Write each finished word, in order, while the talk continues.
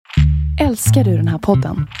Älskar du den här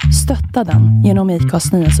podden? Stötta den genom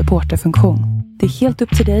IKAs nya supporterfunktion. Det är helt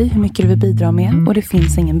upp till dig hur mycket du vill bidra med och det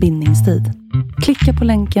finns ingen bindningstid. Klicka på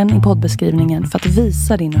länken i poddbeskrivningen för att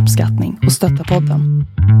visa din uppskattning och stötta podden.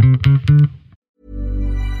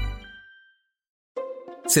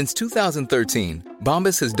 Since 2013,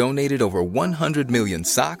 Bombas has donated over 100 million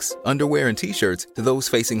socks, underwear, and T-shirts to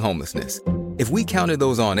those facing homelessness. If we counted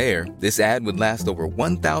those on air, this ad would last over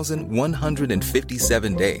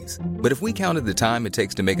 1,157 days. But if we counted the time it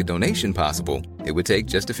takes to make a donation possible, it would take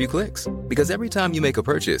just a few clicks. Because every time you make a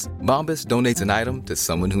purchase, Bombas donates an item to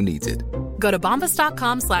someone who needs it. Go to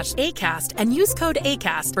bombas.com/ACAST and use code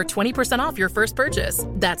ACAST for 20% off your first purchase.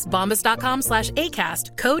 That's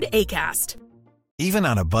bombas.com/ACAST, code ACAST. Even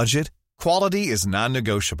on a budget, quality is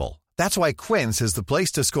non-negotiable. That's why Quince is the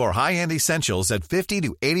place to score high-end essentials at 50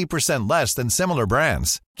 to 80% less than similar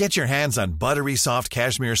brands. Get your hands on buttery soft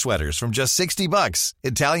cashmere sweaters from just $60,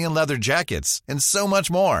 Italian leather jackets, and so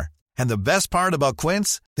much more. And the best part about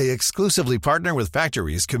Quince, they exclusively partner with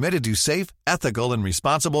factories committed to safe, ethical, and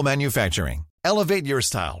responsible manufacturing. Elevate your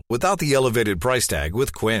style without the elevated price tag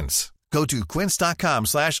with Quince. Go to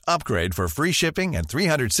quince.com/upgrade for free shipping and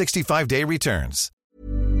 365-day returns.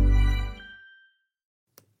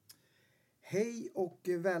 Hej och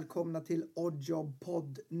välkomna till Oddjob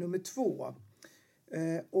podd nummer 2.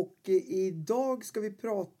 Och idag ska vi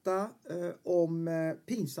prata om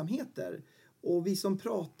pinsamheter. Och vi som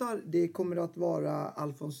pratar, det kommer att vara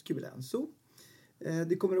Alfons Kubelenso.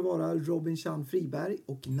 Det kommer att vara Robin Chan Friberg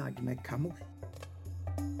och Nagme Kamour.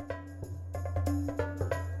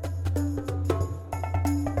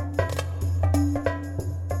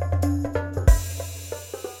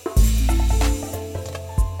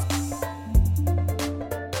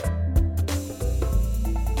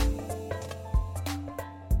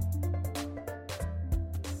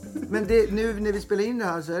 Men nu när vi spelar in det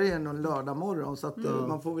här så är det en lördag morgon så att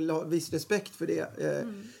man får väl ha viss respekt för det.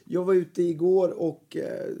 Jag var ute igår och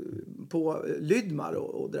på Lydmar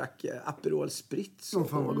och drack Aperol Spritz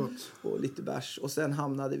och lite bärs. Och sen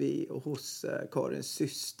hamnade vi hos Karins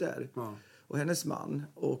syster och hennes man.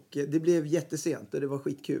 Och det blev jättesent och det var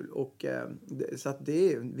skitkul. Och, så att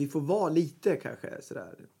vi får vara lite kanske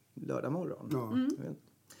sådär lördag morgon.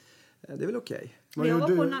 Det är väl okej. Jag var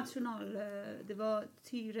på det var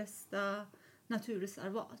Tyresta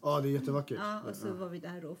naturreservat. Ja, det är jättevackert. Ja, och så var vi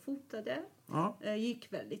där och fotade.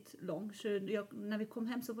 Gick väldigt långt. Så när vi kom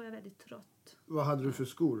hem så var jag väldigt trött. Vad hade du för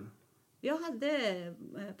skor? Jag hade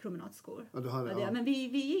promenadskor. Ja, du hade. Men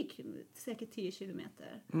vi gick säkert 10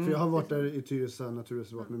 kilometer. För jag har varit där i Tyresta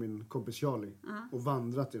naturreservat med min kompis Charlie. Och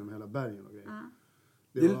vandrat genom hela bergen och grejer.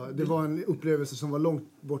 Det var en upplevelse som var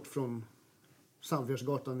långt bort från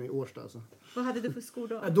Sandfjärdsgatan i Årsta. Alltså. Vad hade du för skor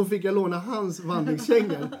då? Då fick jag låna hans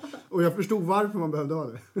vandringskängor. Och jag förstod varför man behövde ha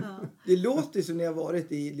det. Det låter som när jag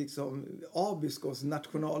varit i liksom Abiskos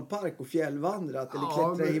nationalpark och fjällvandrat eller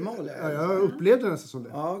klättrat i Himalaya. Ja, jag upplevde det nästan som det.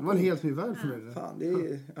 Det var en helt ny värld för mig. Fan, det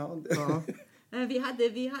är...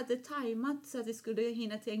 Vi hade tajmat så att vi skulle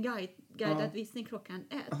hinna till en guidad visning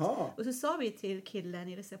 1:00. Och så sa vi till killen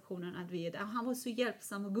i receptionen att han var så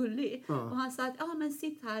hjälpsam och gullig. Och han sa att men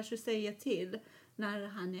sitt här så säger jag till när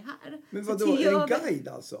han är här. Men vadå, är en guide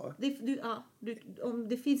alltså? Om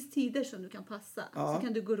det finns tider som du kan passa så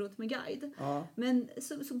kan du gå runt med guide. Men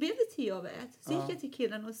så blev det 10:01. Så gick jag till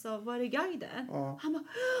killen och sa, var är guiden? Han bara,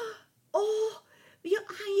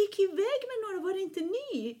 han gick iväg med några, var det inte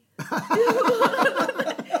ni?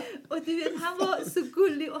 Och du vet, han var så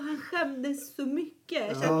gullig och han skämdes så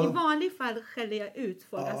mycket. Så att i vanlig fall skällde jag ut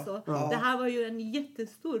folk. Alltså, det här var ju en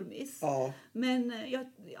jättestor miss. Men jag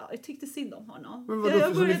tyckte synd om honom. Men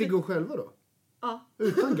vadå, så ni fick gå själva då? Ja.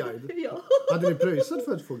 Utan guide? Ja. Hade ni pröjsat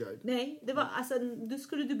för att få guide? Nej, det var alltså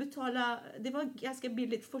du betala, det var ganska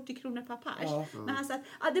billigt, 40 kronor per pers. Men han sa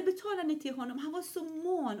att det betalar ni till honom. Han var så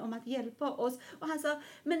mån om att hjälpa oss. Och han sa,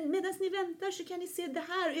 men medan ni väntar så kan ni se det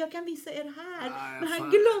här och jag kan visa er här. Men han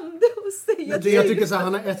glömde att säga det. Jag tycker så här,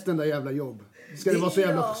 han har ett enda jävla jobb. Ska det vara så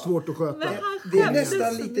jävla svårt att sköta? Det är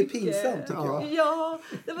nästan lite pinsamt tycker jag. Ja,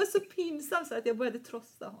 det var så pinsamt så att jag började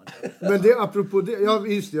trossa honom. Men det, apropå det,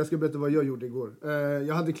 just det, jag ska berätta vad jag gjorde igår.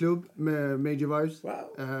 Jag hade klubb med Major Vibes.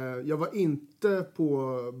 Wow. Jag var inte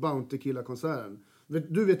på Bounty Killa-konserten.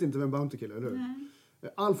 Du vet inte vem Bounty Killa är, eller hur? Nej.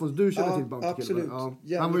 Alfons, du känner till Bounty absolut. Killa?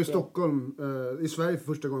 Ja. Han var i Stockholm, i Sverige för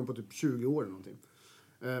första gången på typ 20 år eller någonting.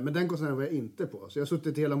 Men den konserten var jag inte på. Så jag har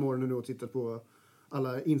suttit hela morgonen nu och tittat på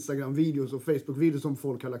alla Instagram-videos och Facebook-videos som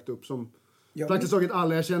folk har lagt upp. Som praktiskt taget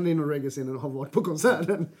alla jag känner inom reggae-scenen har varit på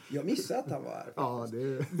konserten. Jag missade att han var här. Ja,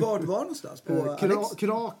 det... Var någonstans? På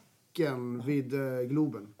Kraken vid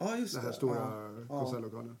Globen. Ja, just det. Den här stora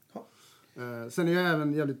konsertlokalen. Sen är jag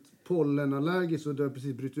även jävligt pollenallergisk och det har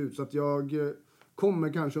precis brutit ut. Så att jag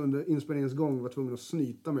kommer kanske under inspelningens gång vara tvungen att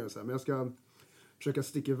snyta mig och så här. Men jag ska försöka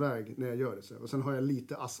sticka iväg när jag gör det. Så här. Och sen har jag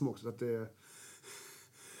lite astma också. Så att det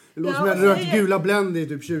låter som jag har rökt gula Blend i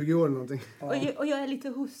typ 20 år eller någonting. Och jag är lite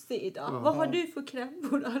hostig idag. Vad har du för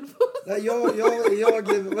krämpor, Alfons?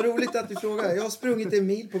 Vad roligt att du frågar. Jag har sprungit 1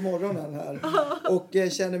 mil på morgonen här.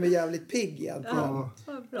 Och känner mig jävligt pigg egentligen.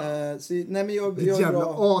 Jag jävla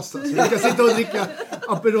as alltså. Jag kan sitta och dricka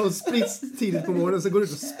Aperol Spritz tidigt på morgonen. Så går du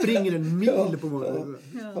ut och springer 1 mil på morgonen.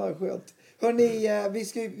 Vad skönt.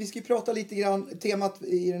 Hörrni, vi ska prata lite grann. Temat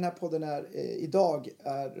i den här podden idag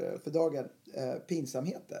är för dagen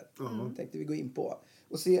pinsamheter. Tänkte vi gå in på.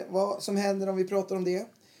 Och se vad som händer om vi pratar om det.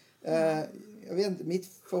 Jag vet inte, mitt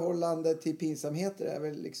förhållande till pinsamheter är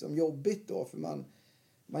väl liksom jobbigt då. För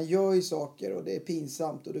man gör ju saker och det är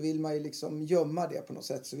pinsamt. Och då vill man ju liksom gömma det på något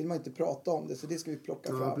sätt. Så vill man inte prata om det. Så det ska vi plocka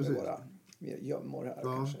fram med våra gömmor här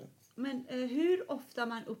kanske. Men hur ofta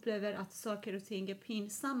man upplever att saker och ting är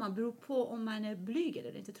pinsamma beror på om man är blyg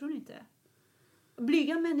eller inte, tror ni inte?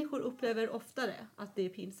 Blyga människor upplever oftare att det är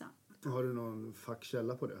pinsamt. Har du någon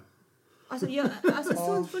fackkälla på det? Alltså vi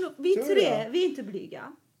är inte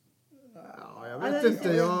blyga. Ja, jag vet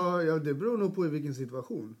inte. Det beror nog på i vilken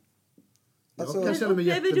situation. Jag känner mig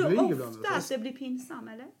jätteblyg ibland. Upplever du ofta att det blir pinsamt,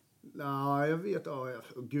 eller? Ja, jag vet.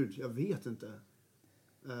 Jag vet inte.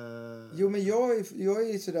 Jo, men jag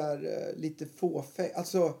är sådär lite fåfäng.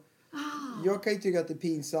 Alltså, jag kan ju tycka att det är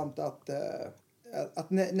pinsamt att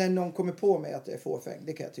när någon kommer på mig att jag är fåfäng.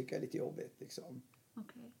 Det kan jag tycka är lite jobbigt, liksom.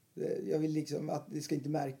 Okay. Jag vill liksom att det ska inte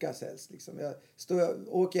märkas helst, liksom.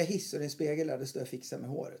 Åker jag hiss och det är en spegel där, då står jag och fixar med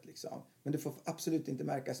håret, liksom. Men det får absolut inte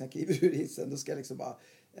märkas när jag kliver ur hissen. Då ska jag liksom bara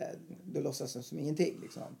då låtsas som ingenting,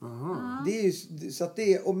 liksom. Det är ju så att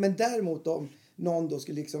men däremot om någon då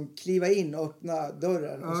skulle liksom kliva in och öppna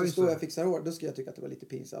dörren och så står jag och fixar hår, då skulle jag tycka att det var lite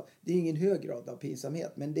pinsamt. Det är ingen hög grad av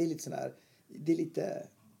pinsamhet, men det är lite sån här, det är lite...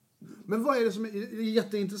 Men vad är det som är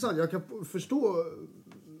jätteintressant? Jag kan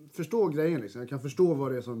förstå grejen, liksom. Jag kan förstå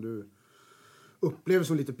vad det är som du upplever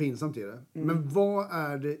som lite pinsamt i det. Men vad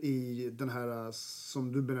är det i den här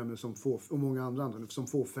som du benämner som och många andra som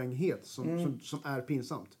fåfänghet som är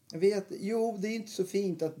pinsamt? Jag vet, det är inte så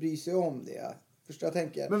fint att bry sig om det. Förstår jag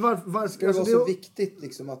tänker. Men varför ska det vara så viktigt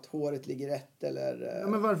liksom att håret ligger rätt eller? Ja,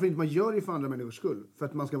 men varför inte man gör det för andra människors skull? För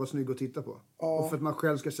att man ska vara snygg att titta på. Och för att man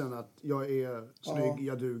själv ska känna att jag är snygg,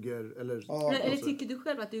 jag duger eller tycker du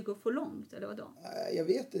själv att du går för långt eller vadå? Jag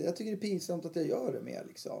vet inte. Jag tycker det är pinsamt att jag gör det mer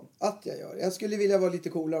liksom. Att jag gör det. Jag skulle vilja vara lite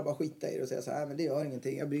coolare och bara skita i det och säga så här, men det gör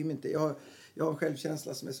ingenting. Jag bryr mig inte. Jag har en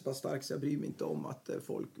självkänsla som är så pass stark så jag bryr mig inte om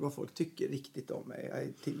vad folk tycker riktigt om mig. Jag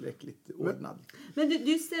är tillräckligt ordnad. Men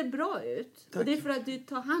du ser bra ut. Tack. Och det är för att du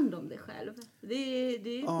tar hand om dig själv.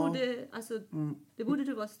 Det borde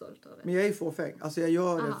du vara stolt över. Men jag är fåfäng. Alltså jag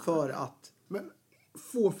gör det för att... Men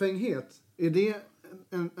fåfänghet, är det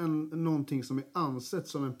någonting som är ansett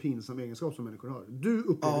som en pinsam egenskap som människor har? Du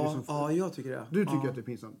upplever det som... Ja, jag tycker det. Du tycker att det är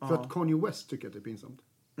pinsamt. För att Kanye West tycker att det är pinsamt.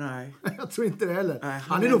 Nej. Jag tror inte det heller. Nej,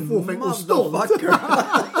 han är nog fåfäng och stolt.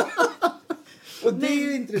 Och det är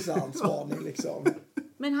ju intressant spaning liksom.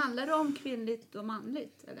 Men handlar det om kvinnligt och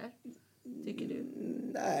manligt, eller? Tycker du?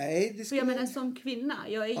 Nej, det skulle... För jag menar som kvinna,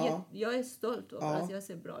 jag är stolt över att jag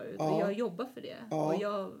ser bra ut. Och jag jobbar för det. Och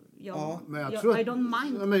I don't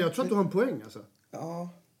mind. Men jag tror att du har en poäng, alltså. Ja.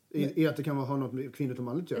 I att det kan ha något med kvinnligt och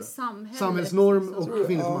manligt att göra. Samhällsnorm och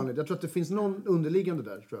kvinnligt och manligt. Jag tror att det finns någon underliggande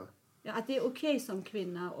där, tror jag. Ja, att det är okej som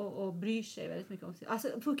kvinna och bryr sig väldigt mycket om sig.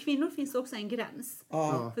 Alltså, för kvinnor finns det också en gräns.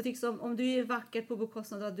 För liksom, om du är vacker på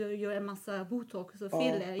bekostnad att du gör en massa botox och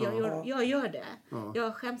filler. Jag gör det.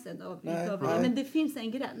 Jag skäms inte av det. Men det finns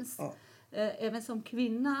en gräns. Även som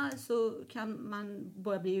kvinna så kan man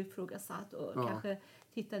börja bli ifrågasatt och kanske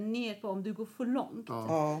titta ner på om du går för långt.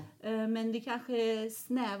 Men det kanske är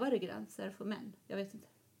snävare gränser för män. Jag vet inte.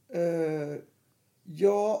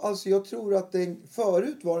 Ja, alltså jag tror att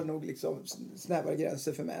förut var det nog liksom snävare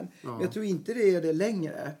gränser för män. Men jag tror inte det är det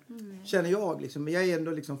längre. Känner jag liksom. Jag är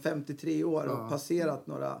ändå liksom 53 år och har passerat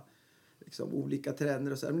några liksom olika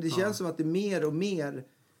trender och så här. Men det känns som att det är mer och mer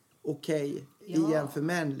okej igen för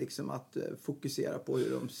män liksom att fokusera på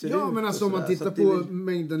hur de ser ut. Ja, men alltså om man tittar på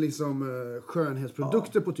mängden liksom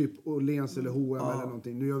skönhetsprodukter på typ Åhléns eller H&M eller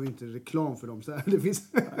någonting. Nu gör vi inte reklam för dem så här. Det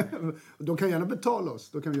finns de kan gärna betala oss.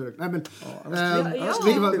 Då kan vi göra. Nej men men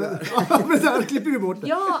där klipper vi bort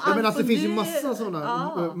det. Men alltså det finns ju massa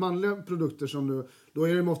såna manliga produkter som då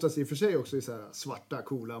är det oftast i och för sig också i så här svarta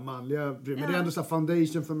coola manliga, men det är ändå så här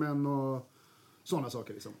foundation för män och sådana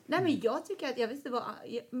saker liksom. Nej, men jag tycker att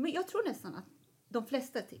men jag tror nästan att de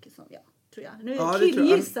flesta tycker som jag, tror jag. Nu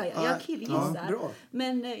killgissar jag. Jag killgissar.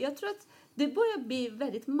 Men jag tror att det börjar bli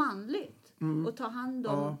väldigt manligt. Och ta hand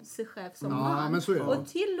om sig själv som man. Men så är det. Och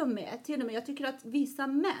till och med, jag tycker att vissa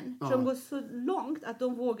män som går så långt att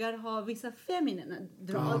de vågar ha vissa feminina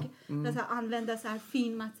drag. Alltså använda så här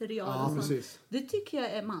fin material och sånt. Precis. Det tycker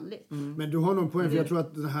jag är manligt. Men du har någon poäng, för jag tror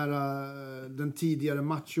att den tidigare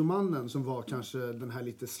machomannen som var kanske den här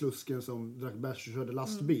lite slusken som drack bärs och körde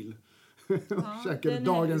lastbil. Käkade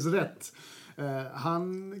dagens rätt.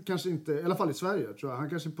 Han kanske inte, i alla fall i Sverige tror jag, han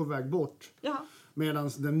kanske är på väg bort. Ja. Medan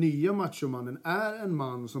den nya machomannen är en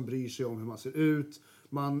man som bryr sig om hur man ser ut.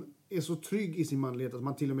 Man är så trygg i sin manlighet att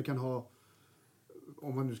man till och med kan ha,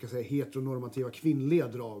 om man nu ska säga heteronormativa kvinnliga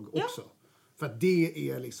drag också. För att det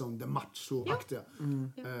är liksom det machoaktiga.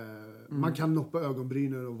 Man kan noppa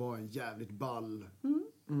ögonbrynen och vara en jävligt ball.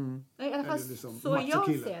 I alla fall liksom så jag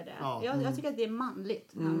kille. ser det. Ja. Jag tycker att det är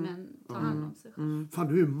manligt när män tar hand om sig själv. Fan,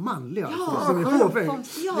 du är manlig alltså. Ja, som är påfängd.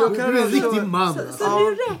 ja. Du är en riktig man. Så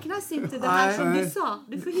nu räknas inte det här som du sa.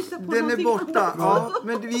 Du får hitta på Den någonting är borta. annat.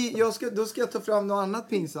 Ja, men då ska jag ta fram något annat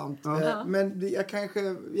pinsamt. Men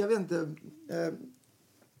jag vet inte.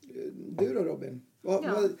 Du då, Robin?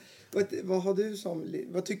 Vad har du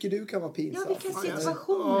vad tycker du kan vara pinsamt? Ja, vilka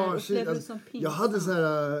situationer upplever du som pinsamt?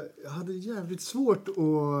 Jag hade jävligt svårt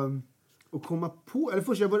att komma på. Eller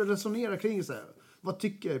först jag började resonera kring så här. Vad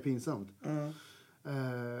tycker jag är pinsamt?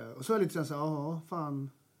 Och så är jag lite så här, fan.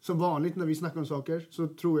 Som vanligt när vi snackar om saker så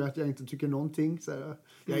tror jag att jag inte tycker någonting. Så här,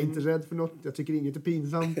 jag är inte rädd för något. Jag tycker inget är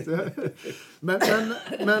pinsamt. men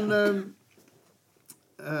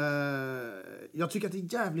jag tycker att det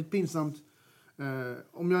är jävligt pinsamt.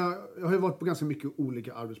 Jag har ju varit på ganska mycket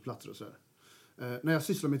olika arbetsplatser och så här. När jag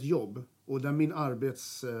sysslar med ett jobb och där min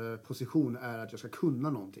arbetsposition är att jag ska kunna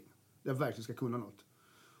någonting. Jag verkligen ska kunna något.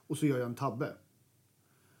 Och så gör jag en tabbe.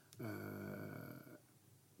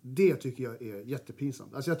 Det tycker jag är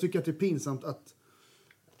jättepinsamt. Alltså jag tycker att det är pinsamt att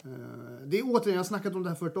det är återigen, jag har snackat om det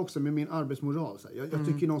här förut också med min arbetsmoral. Så här. Jag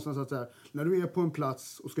tycker någonstans att så här, när du är på en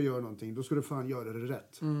plats och ska göra någonting, då ska du fan göra det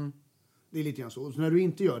rätt. Det är lite grann så. Och så när du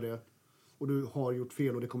inte gör det och du har gjort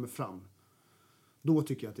fel och det kommer fram, då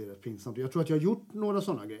tycker jag att det är rätt pinsamt. Jag tror att jag har gjort några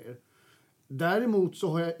sådana grejer. Däremot så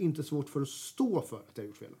har jag inte svårt för att stå för att jag har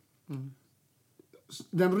gjort fel.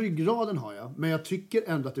 Den ryggraden har jag, men jag tycker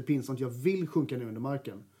ändå att det är pinsamt. Jag vill sjunka ner under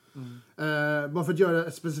marken. Bara för att göra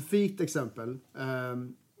ett specifikt exempel.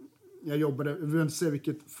 Jag jobbade, jag vill inte säga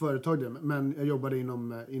vilket företag det är, men jag jobbade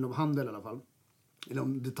inom handel i alla fall.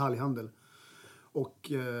 Inom detaljhandel.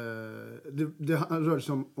 Och det rörde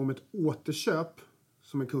sig om ett återköp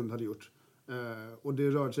som en kund hade gjort. Och det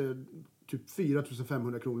rörde sig typ 4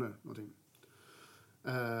 500 kronor. Någonting.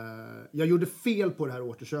 Jag gjorde fel på det här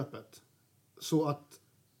återköpet. Så att,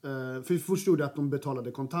 för först stod det att de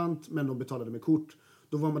betalade kontant, men de betalade med kort.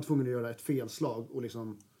 Då var man tvungen att göra ett felslag och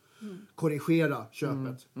liksom korrigera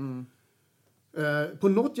köpet. På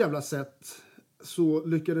något jävla sätt så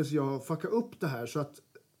lyckades jag fucka upp det här så att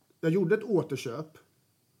jag gjorde ett återköp.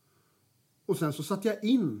 Och sen så satte jag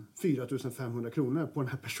in 4 500 kronor på den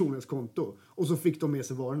här personens konto. Och så fick de med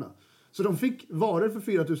sig varorna. Så de fick varor för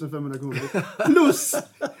 4 500 kronor. Plus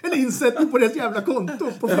en insättning på deras jävla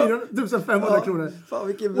konto på 4 500 kronor. Fan,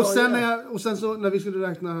 vilken bra och sen så när vi skulle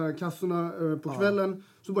räkna kassorna på kvällen.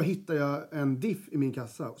 Så bara hittade jag en diff i min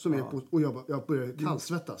kassa. Som är på, och jag började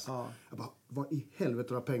kallsvettas. Jag bara, vad i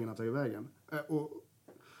helvete har pengarna tagit vägen? Och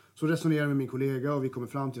så resonerade jag med min kollega och vi kommer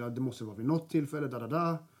fram till att det måste vara vid något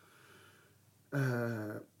tillfälle.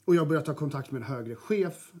 Och jag började ta kontakt med en högre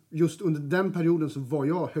chef. Just under den perioden så var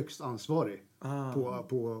jag högst ansvarig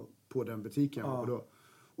på den butiken.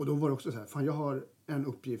 Och då var det också så här, fan jag har en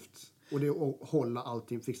uppgift. Och det är att hålla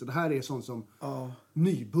allting fixat. Det här är sånt som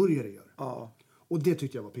nybörjare gör. Och det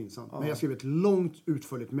tyckte jag var pinsamt. Men jag skrev ett långt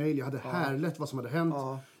utförligt mejl. Jag hade härlett vad som hade hänt.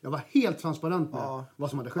 Jag var helt transparent med vad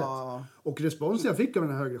som hade skett. Och responsen jag fick av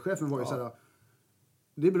den här högre chefen var ju så här.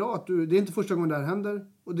 Det är bra att det är inte första gången det här händer.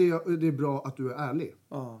 Och det är bra att du är ärlig.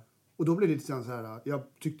 Och då blev det lite så här. Jag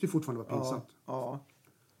tyckte fortfarande det var pinsamt.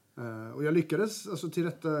 Och jag lyckades alltså till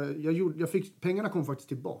rätta. Jag fick, pengarna kom faktiskt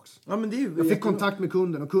tillbaks. Men det är ju jag fick kontakt med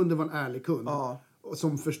kunden. Och kunden var en ärlig kund.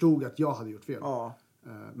 Som förstod att jag hade gjort fel.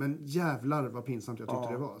 Men jävlar vad pinsamt jag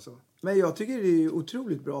tyckte det var. Alltså. Men jag tycker det är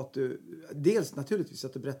otroligt bra att du, dels naturligtvis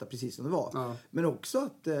att du berättar precis som det var. Men också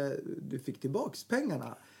att du fick tillbaks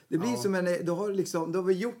pengarna. Det blir som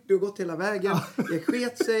du har gått hela vägen. Jag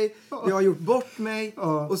sket sig. Jag har gjort bort mig.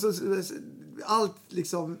 Och så allt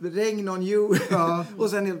liksom regn on you. Och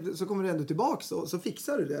sen så kommer du ändå tillbaks och så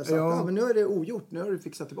fixar du det. Så men nu är det ogjort. Nu har du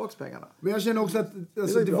fixat tillbaks pengarna. Men jag känner också att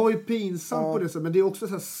alltså, det var ju pinsamt på det sättet. Men det är också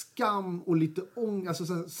så här skam och lite alltså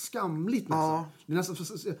så här skamligt nästan. Det är nästan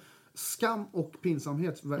skam och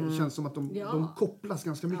pinsamhet känns som att de kopplas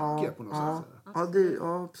ganska mycket på något sätt.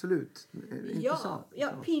 Ja, absolut.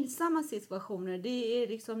 Pinsamma situationer, det är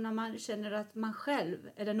liksom när man känner att man själv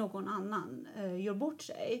eller någon annan gör bort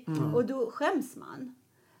sig. Och då skäms man.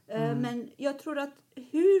 Men jag tror att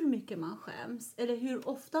hur mycket man skäms eller hur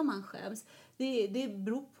ofta man skäms, det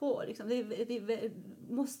beror på. Liksom. Det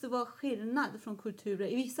måste vara skillnad från kulturer.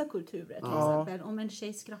 I vissa kulturer till exempel, om en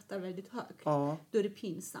tjej skrattar väldigt högt, då är det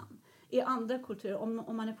pinsamt. I andra kulturer,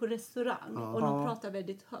 om man är på restaurang och någon pratar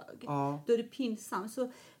väldigt högt, då är det pinsamt.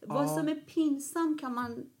 Så vad som är pinsamt kan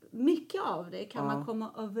man... Mycket av det kan man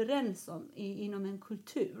komma överens om inom en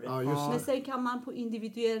kultur. Men sen kan man på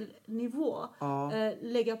individuell nivå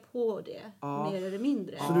lägga på det mer eller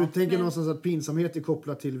mindre. Så du tänker någonstans att pinsamhet är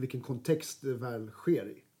kopplat till vilken kontext det väl sker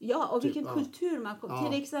i? Ja, och vilken kultur man kommer.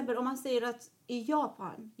 Till exempel om man säger att i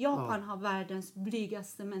Japan har världens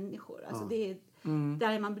blygaste människor. Alltså det är,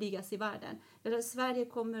 där är man blygast i världen. Eller Sverige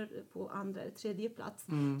kommer på andra eller tredje plats.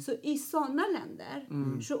 Så i sådana länder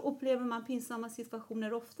så upplever man pinsamma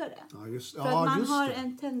situationer oftare. För att man har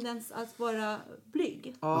en tendens att vara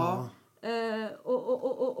blyg.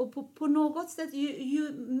 Och på något sätt,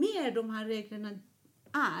 ju mer de här reglerna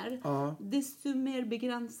är, desto mer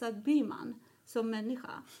begränsad blir man som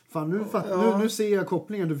människa. Fan, nu ser jag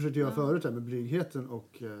kopplingen du försökte göra förut här med blygheten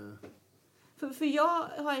och... För jag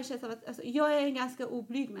har en känsla av att jag är en ganska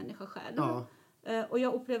oblyg människa själv. Och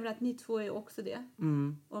jag upplever att ni två är också det.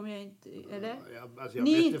 Om jag inte... Eller?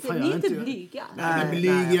 Ni är inte blyga. Nej, men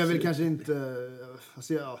blyg är väl kanske inte...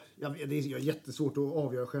 Alltså, det är jättesvårt att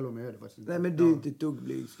avgöra själv om jag är det faktiskt. Nej, men du är inte ett dugg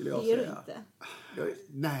blyg skulle jag säga. Det är du inte.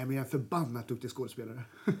 Nej, men jag är en förbannat duktig skådespelare.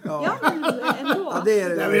 Ja, men ändå. Ja, det är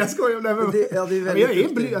det. Nej, men jag skojar. Nej, men, det är men jag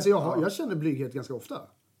är blyg. Alltså, jag känner blyghet ganska ofta.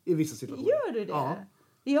 I vissa situationer. Gör du det? Ja.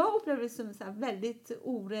 Jag upplever det som så här väldigt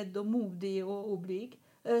orädd och modig och oblyg.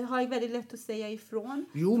 Har jag väldigt lätt att säga ifrån.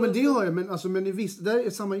 Jo, men det har jag. Men där är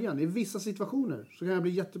samma igen. I vissa situationer så kan jag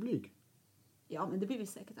bli jätteblyg. Ja, men det blir vi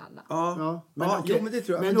säkert alla. Men det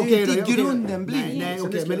tror jag. Men du är inte i grunden blyg. Nej,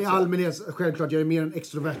 okej. Men i allmänhet, självklart, jag är mer en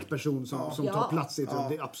extrovert person som tar plats i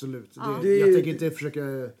det. Absolut. Jag tänker inte försöka...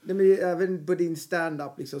 Nej, men även på din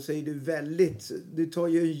stand-up liksom, så är du väldigt... Du tar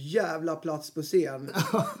ju en jävla plats på scen.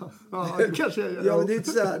 Kanske. Men det är inte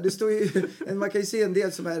så här. Det står ju, man kan ju se en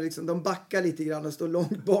del som är liksom, de backar lite grann och står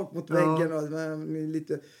långt bak mot väggen och är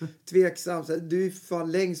lite tveksam. Så du är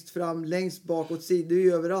fan längst fram, längst bak åt sidan. Du är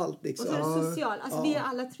ju överallt liksom. Och så är det social. Alltså vi är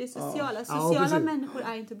alla tre sociala. Sociala människor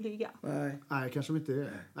är inte blyga. Nej, kanske inte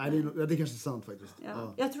är. Nej, det är kanske sant faktiskt.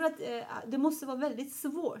 Jag tror att det måste vara väldigt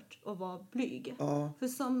svårt att vara blyg.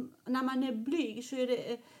 För när man är blyg så är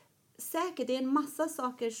det säkert det är en massa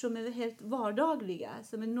saker som är helt vardagliga,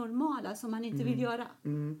 som är normala, som man inte vill göra.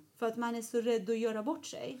 För att man är så rädd att göra bort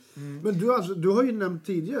sig. Men du har ju nämnt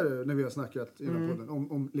tidigare när vi har snackat i den här podden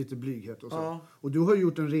om lite blyghet och så. Och du har ju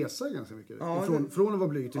gjort en resa ganska mycket. Från att vara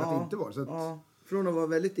blyg till att inte vara. Så att... Från att vara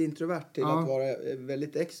väldigt introvert till att vara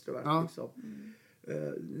väldigt extrovert. Liksom.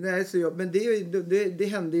 Nej, men det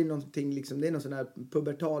hände ju någonting, liksom, det är någon sån här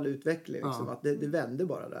pubertal utveckling. Liksom, att det vände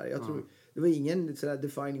bara där. Jag tror, det var ingen sån här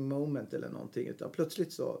defining moment eller någonting. Utan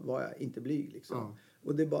plötsligt så var jag inte blyg. Liksom.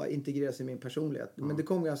 Och det bara integrerades i min personlighet. Men det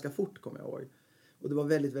kom ganska fort, kommer jag ihåg. Och det var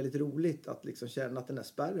väldigt, väldigt roligt att liksom känna att den där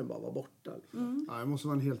spärren bara var borta. Liksom. Det måste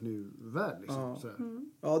vara en helt ny värld.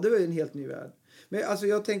 Liksom, Ja, det var en helt ny värld. Men alltså,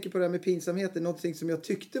 jag tänker på det här med pinsamheten. Någonting som jag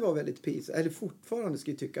tyckte var väldigt pinsamt. Eller fortfarande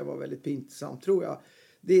skulle tycka var väldigt pinsamt, tror jag.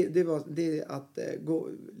 Det var att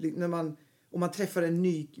om man träffar en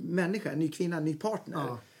ny människa, en ny kvinna, en ny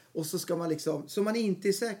partner. Och så ska man liksom, som man inte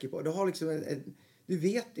är säker på. Du har liksom du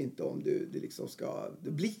vet inte om du liksom ska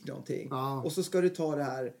bli någonting. Och så ska du ta det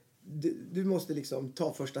här. Du måste liksom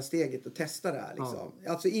ta första steget och testa det här. Liksom.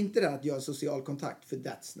 Alltså inte det här att göra social kontakt, för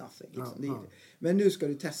that's nothing. Liksom. Men nu ska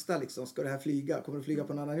du testa, liksom, ska det här flyga? Kommer du flyga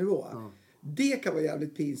på en annan nivå? Det kan vara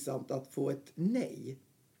jävligt pinsamt att få ett nej.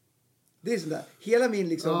 Det är sådär. Hela min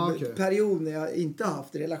liksom, period när jag inte har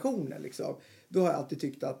haft relationer, liksom, då har jag alltid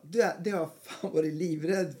tyckt att det har jag fan varit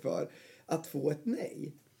livrädd för, att få ett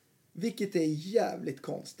nej. Vilket är jävligt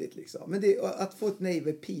konstigt, liksom. Men att få ett nej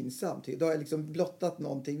är pinsamt. Då har jag liksom blottat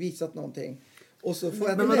någonting, visat någonting. Och så får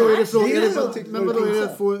jag men vadå,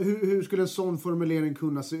 hur skulle en sån formulering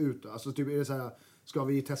kunna se ut då? Alltså typ, är det så här, ska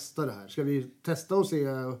vi testa det här? Ska vi testa och se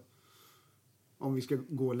om vi ska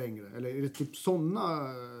gå längre? Eller är det typ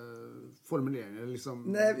såna formuleringar? Liksom...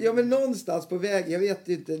 Nej, men någonstans på väg, jag vet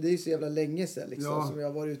inte, det är så jävla länge sedan liksom, som jag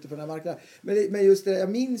har varit ute på den här marknaden. Men just det,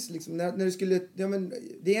 jag minns liksom, när du skulle,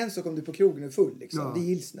 det är en sak om du på krogen är full liksom, det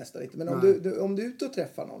gills nästan inte. Men om du är ute och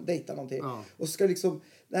träffar någon, dejtar någonting, och så ska liksom,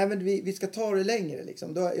 nej men vi ska ta det längre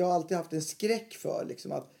liksom. Jag har alltid haft en skräck för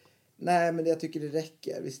liksom att nej, men jag tycker det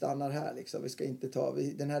räcker. Vi stannar här liksom.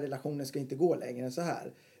 Den här relationen ska inte gå längre än så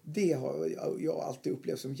här. Det har jag alltid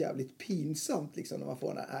upplevt som jävligt pinsamt liksom, när man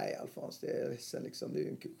får nej Alfons, det är ledsen liksom, du är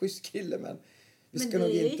en schysst kille, men det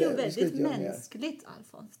är ju väldigt mänskligt,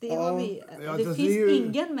 Alfons. Det finns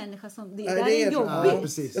ingen människa som... Det är jobbigt. Ja,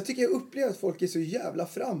 precis. Jag tycker jag upplever att folk är så jävla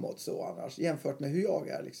framåt så annars, jämfört med hur jag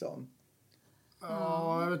är liksom.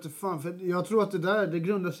 Ja, jag vet inte fan. För jag tror att det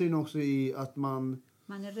grundar sig också i att man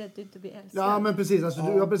är rädd att inte bli älskad. Ja, men precis.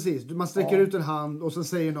 Alltså, precis. Man sträcker ut en hand och så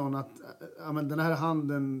säger någon att men den här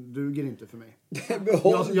handen duger inte för mig. Jag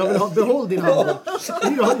vill behåll din hand.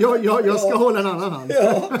 Jag ska hålla en annan hand.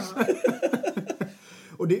 Ja.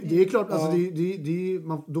 Och det är klart, alltså,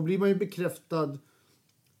 då blir man ju bekräftad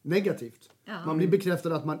negativt. Ja. Man blir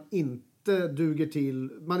bekräftad att man inte duger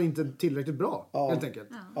till, man är inte tillräckligt bra, helt enkelt.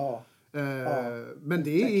 Ja. Men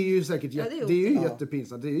det är ju säkert det är ju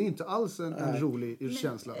jättepinsamt. Det är ju inte alls en rolig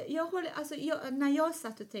känsla. När jag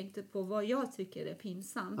satt och tänkte på vad jag tycker är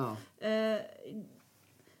pinsamt.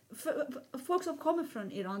 Folk som kommer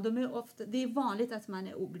från Iran, det är vanligt att man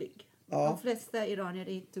är oblyg. De flesta iranier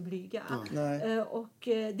är inte blyga. Och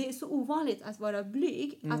det är så ovanligt att vara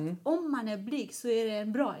blyg. Att om man är blyg så är det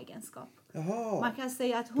en bra egenskap. Man kan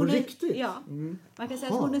säga att hon man kan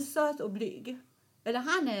säga att hon är söt och blyg. Eller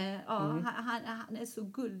han är så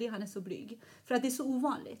gullig, han är så blyg. För att det är så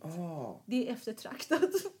ovanligt. Det är eftertraktat.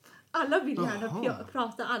 Alla vill gärna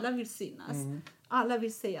prata, alla vill synas. Alla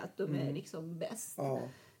vill säga att de är liksom bäst.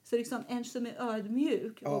 Så liksom en som är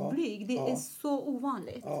ödmjuk och blyg, det är så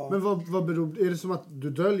ovanligt. Men vad beror, är det som att du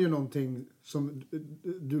döljer någonting som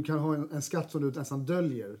du kan ha en skatt som du nästan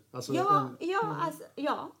döljer? Alltså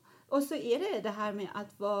och så är det här med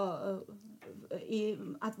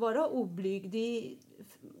att vara oblyg,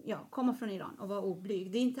 komma från Iran och vara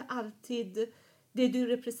oblyg. Det är inte alltid det du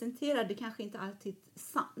representerar, det kanske inte alltid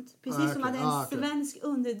sant. Precis som att en svensk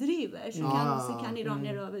underdriver så kan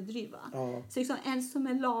iranier överdriva. Så liksom en som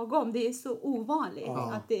är lagom, det är så ovanligt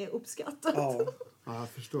att det är uppskattat. Ja, jag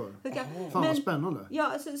förstår. Fan vad spännande.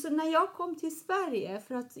 Ja, så när jag kom till Sverige,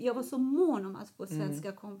 för att jag var så mån om att få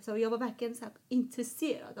svenska kompisar och jag var verkligen så här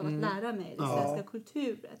intresserad av att lära mig det svenska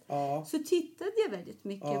kulturen. Så tittade jag väldigt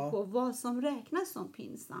mycket på vad som räknas som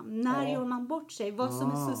pinsam. När gör man bort sig? Vad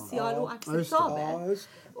som är social och acceptabelt.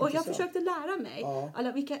 Och jag försökte lära mig.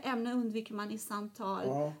 Vilka ämnen undviker man i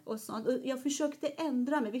samtal och sånt. Och jag försökte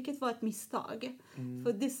ändra mig, vilket var ett misstag.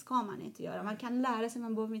 För det ska man inte göra. Man kan lära sig,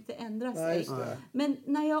 man behöver inte ändra sig. Men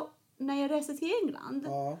när jag reste till England,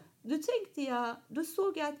 då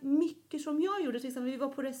såg jag att mycket som jag gjorde, till exempel vi var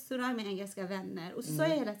på restaurang med engelska vänner och så sa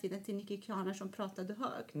jag hela tiden till Nicky Kaner som pratade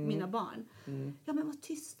högt, mina barn. Ja, men var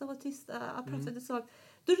tysta, jag pratade så högt.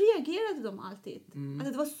 Då reagerade de alltid.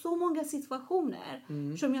 Alltså det var så många situationer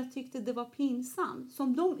som jag tyckte det var pinsamt,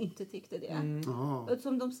 som de inte tyckte det.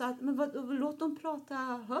 Som de sa, men låt dem prata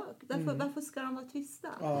högt. Varför ska de vara tysta?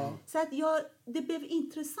 Så att det blev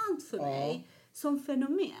intressant för mig som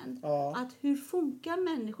fenomen. Att hur funkar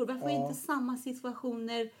människor? Varför är inte samma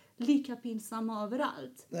situationer lika pinsamma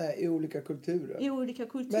överallt? Nej, i olika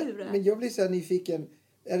kulturer. Men jag blir så här nyfiken.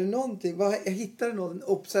 Är det någonting, jag hittade någon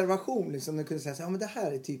observation liksom, du kunde säga så, men det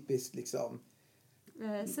här är typiskt liksom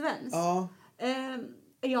svenskt.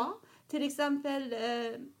 Till exempel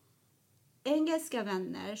engelska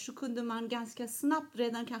vänner, så kunde man ganska snabbt,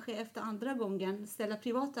 redan kanske efter andra gången, ställa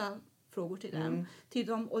privata frågor till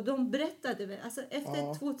dem och de berättade, alltså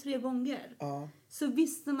efter 2-3 gånger så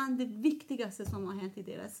visste man det viktigaste som har hänt i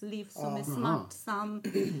deras liv, som är smärtsam.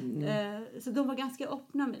 Så de var ganska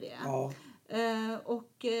öppna med det.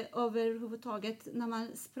 Och överhuvudtaget när man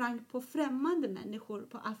sprang på främmande människor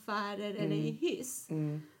på affärer eller i hiss,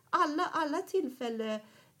 alla tillfällen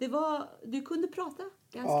du kunde prata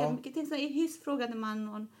ganska mycket. Tänk så, i hiss frågade man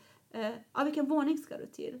någon vilken våning ska du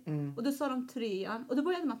till? Och då sa de 3:an och då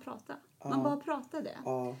började man prata. Man bara pratade.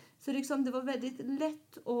 Så liksom det var väldigt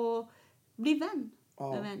lätt att bli vän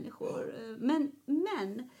med människor.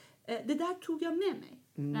 Men det där tog jag med mig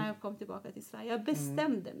när jag kom tillbaka till Sverige. Jag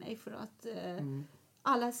bestämde mig för att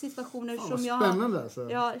alla situationer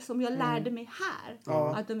som jag lärde mig här,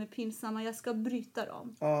 att de är pinsamma, jag ska bryta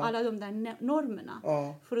dem. Alla de där normerna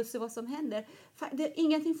för att se vad som händer.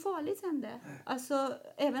 Ingenting farligt hände. Alltså,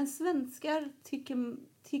 även svenskar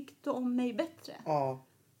tyckte om mig bättre.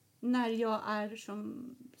 När jag är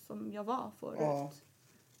som jag var förut.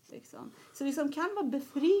 Liksom. Så det kan vara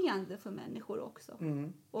befriande för människor också.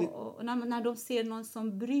 Och när de ser någon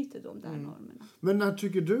som bryter de där normerna. Men när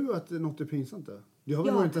tycker du att något är pinsamt då? Du har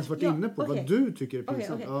väl inte ens varit inne på vad du tycker är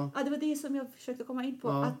pinsamt. Ja, det var det som jag försökte komma in på.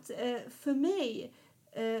 Att för mig,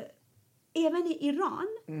 även i Iran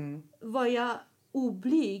var jag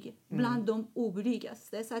oblyg bland de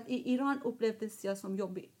oblygaste. Så att i Iran upplevdes jag som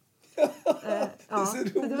jobbig.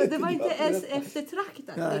 Det var inte ens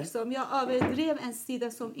eftertraktat. Liksom. Jag överdrev en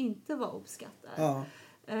sida som inte var uppskattad.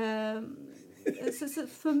 Så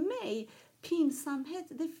för mig, pinsamhet,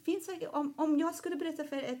 det finns om jag skulle berätta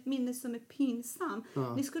för ett minne som är pinsam,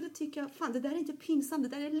 ni skulle tycka, fan det där är inte pinsamt,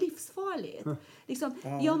 det där är livsfarligt. Liksom,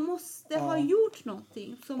 jag måste ha gjort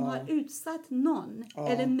någonting som har utsatt någon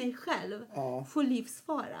eller mig själv för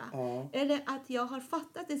livsfara. Eller att jag har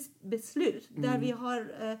fattat ett beslut där vi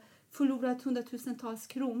har förlorat 100,000-tals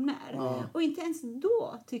kronor. Och inte ens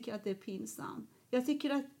då tycker jag att det är pinsamt. Jag tycker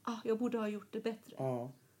att jag borde ha gjort det bättre.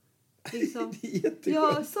 Liksom,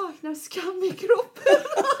 jag saknar skam i kroppen.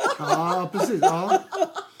 Ja, precis.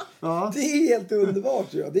 Ja. Det är helt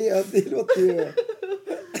underbart. Ja. Det låter ju...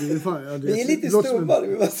 Det är, fan, det är lite stummare.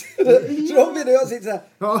 Robin och jag sitter så här.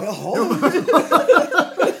 Jaha.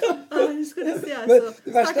 Men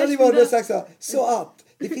det värsta hade varit att säga så att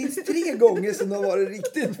det finns 3 gånger som det har varit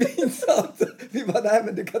riktigt pinsamt. Vi bara, nej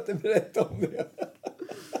men du kan inte berätta om det.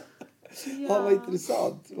 Vad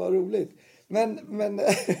intressant. Vad roligt. Men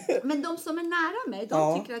de som är nära mig,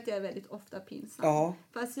 de tycker att jag är väldigt ofta pinsam.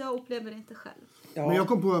 Fast jag upplever det inte själv. Men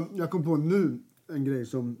jag kom på nu en grej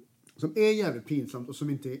som är jävligt pinsamt och som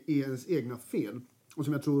inte är ens egna fel. Och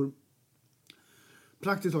som jag tror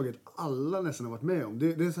praktiskt taget alla nästan har varit med om. Det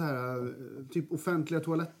är så här typ offentliga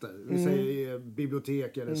toaletter. Vi säger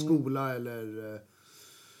bibliotek eller skola eller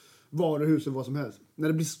varuhus eller vad som helst. När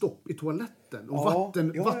det blir stopp i toaletten och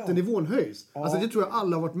vattennivån höjs. Alltså det tror jag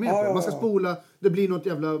alla har varit med på. Man ska spola, det blir något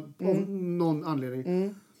jävla av någon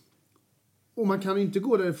anledning. Och man kan inte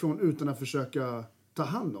gå därifrån utan att försöka ta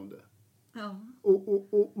hand om det.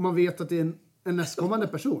 Och man vet att det är en nästkommande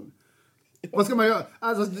person. Vad ska man göra?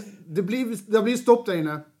 Alltså, det blir stopp där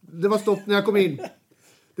inne. Det var stopp när jag kom in.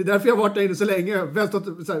 Det är därför jag har varit där inne så länge.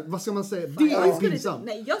 Vad ska man säga? Det är pinsamt.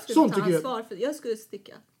 Nej, jag skulle ta ansvar för det. Jag skulle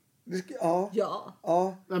sticka. Ja.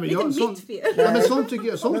 Nej, men det är inte mitt fel. Nej, men sånt tycker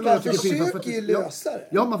jag. Sånt man försöker ju lösa det.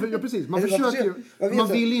 Ja, precis. Man försöker. Man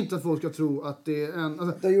vill inte att folk ska tro att det är en...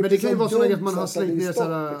 Alltså, men det kan ju vara så att man har slängt ner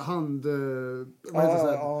sådana hand... Det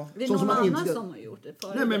är någon annan som har gjort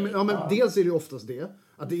det. Men dels är det ju oftast det.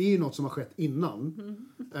 Att det är ju något som har skett innan.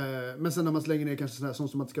 Men sen när man slänger ner kanske sådana här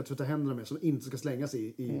sånt som man ska tvätta händerna med. Som inte ska slängas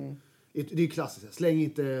i. Det är ju klassiskt. Släng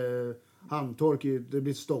inte handtork i, det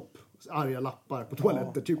blir stopp. Arga lappar på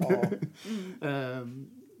toaletter typ.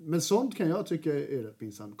 Men sånt kan jag tycka är rätt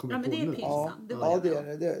pinsamt. Men det är pinsamt.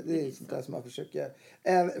 Det är sånt där som man försöker.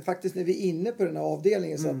 Faktiskt när vi är inne på den här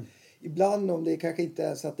avdelningen så att ibland om det kanske inte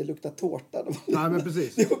är så att det luktar tårta. Nej, men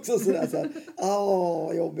precis. Det är också sådär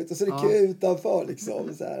jobbigt. Och så är det kö utanför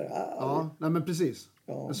liksom. Så här, nej men precis.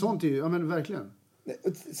 Men sånt är ju, men verkligen.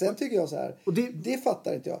 Sen tycker jag så här, och det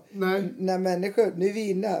fattar inte jag. Nej. När människor, nu är vi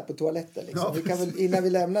inne här på toaletten liksom. Vi kan väl, innan vi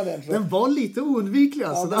lämnar den. Den var lite oundviklig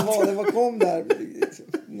alltså. Ja, den kom där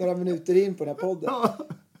några minuter in på den här podden.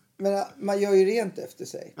 Men man gör ju rent efter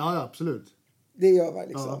sig. Ja, absolut. Det gör man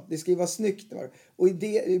liksom. Det ska ju vara snyggt. Och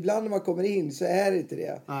ibland när man kommer in så är det inte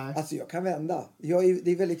det. Nej. Alltså jag kan vända.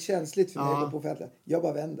 Det är väldigt känsligt för mig att gå på offentliga. Jag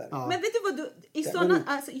bara vänder. Men vet du vad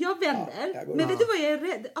jag vänder. Men vet du vad jag är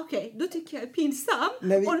rädd? Okej, då tycker jag är pinsam.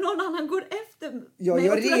 Och någon annan går efter mig. Jag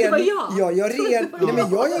gör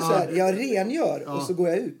så här. Jag rengör och så går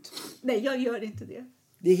jag ut. Nej, jag gör inte det.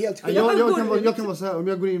 Det är helt sjukt. Jag kan vara så här. Om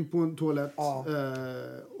jag går in på en toalett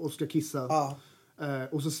och ska kissa.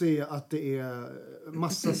 Och så ser jag att det är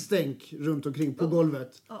massa stänk runt omkring på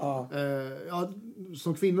golvet.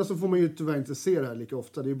 Som kvinna så får man ju tyvärr inte se det här lika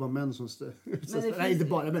ofta. Det är ju bara män som... Nej, inte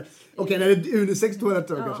bara. Men, okej, när det är unisex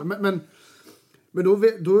toaletter kanske. Men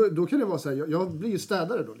då kan det vara så här. Jag blir ju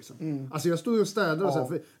städare då liksom. Alltså jag står ju och städar och så här.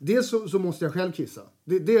 För dels så måste jag själv kissa.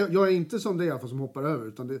 Jag är inte som det i alla fall som hoppar över.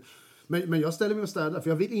 Utan men jag ställer mig och städar. För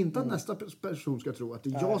jag vill inte att nästa person ska tro att det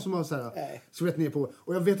är jag som har så här skvätt ner på.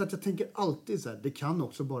 Och jag vet att jag tänker alltid så här. Det kan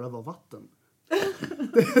också bara vara vatten.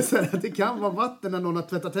 Det kan vara vatten när någon har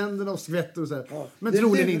tvättat händerna och skvätt och så här. Men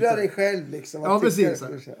troligen inte. Du lurar dig själv liksom. Ja, precis.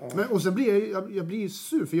 Men, och sen blir jag blir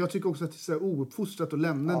sur. För jag tycker också att det är så här ouppfostrat att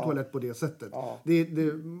lämna en toalett på det sättet.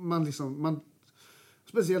 Man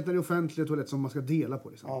speciellt när det är offentliga toalett som man ska dela på.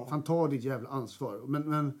 Liksom. Fan, ta ditt jävla ansvar.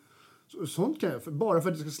 Men sånt kan jag, bara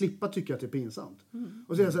för att jag ska slippa tycka att det är pinsamt.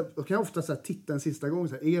 Och så kan jag ofta så här, titta en sista gång.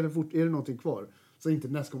 Så här, är det någonting kvar? Så inte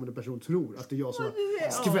nästkommande person tror att det är jag som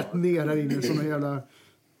har skvätt ner här inne som en jävla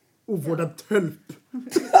ovårdad tölp.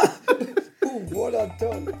 Ovårdad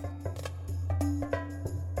tölp.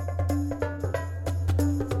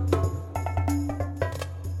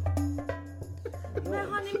 Men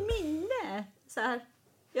har ni minne? Så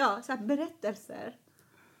här berättelser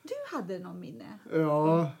Du hade någon minne.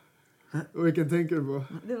 Ja. Och vilken tänker du på?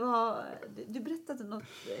 Det var... Du berättade något...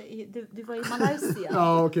 Du var i Malaysia.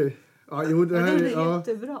 Ja, okej. Ja, jo, det här är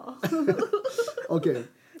jättebra. Okej.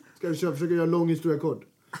 Ska vi försöka göra lång historia kort?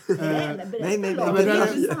 Nej. Det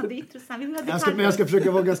är intressant. Jag ska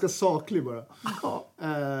försöka vara ganska saklig bara.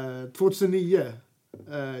 2009.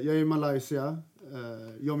 Jag är i Malaysia.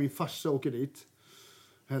 Jag och min farsa åker dit.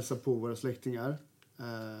 Hälsar på våra släktingar.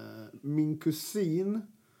 Min kusin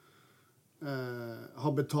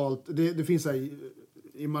har betalt. Det finns här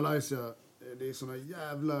i Malaysia. Det är såna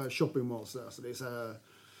jävla shopping malls. Alltså det är så här,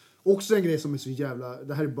 också en grej som är så jävla...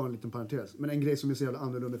 Det här är bara en liten parentes. Men en grej som är så jävla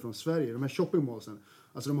annorlunda från Sverige. De här shopping mallsen.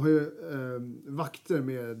 Alltså de har ju vakter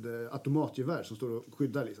med automatgevär som står och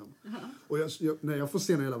skyddar liksom. Och när jag får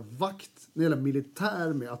se en jävla vakt, en jävla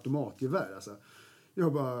militär med automatgevär. Alltså,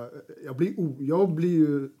 jag blir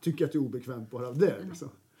ju, tycker att det är obekvämt bara av det. Liksom.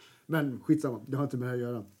 Men skitsamma, det har inte med det att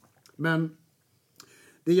göra. Men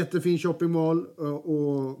det är jättefin shopping mall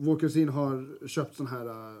och vår kusin har köpt sån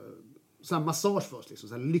här massage för oss. Liksom,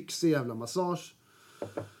 så här lyxig jävla massage.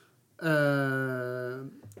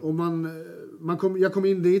 Och jag kom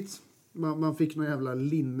in dit. Man fick någon jävla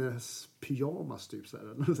linnespyjamas typ så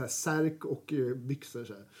här särk och byxor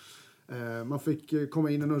så här. Man fick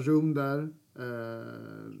komma in i någon rum där.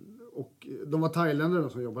 Och de var thailändare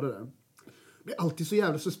som jobbade där. Det är alltid så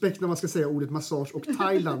jävla suspekt när man ska säga ordet massage och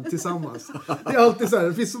Thailand tillsammans. Det är alltid så här,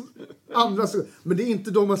 det finns andra, men det är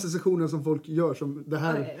inte de associationer som folk gör som det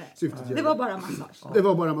här syftet gör. Det var bara massage. Det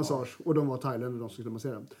var bara massage och de var thailändare de som skulle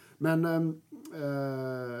massera. Men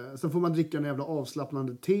sen får man dricka en jävla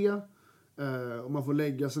avslappnande te och man får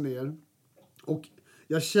lägga sig ner. Och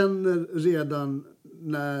jag känner redan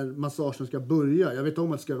när massagen ska börja, jag vet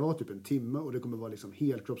om att det ska vara typ en timme och det kommer vara liksom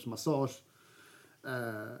helkroppsmassage.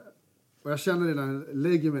 Och jag känner redan när jag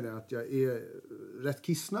lägger mig där att jag är rätt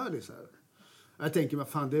kissnödig så här. Jag tänker, vad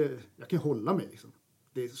fan, jag kan hålla mig liksom.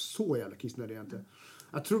 Det är så jävla kissnödig egentligen.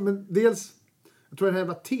 Jag tror att det här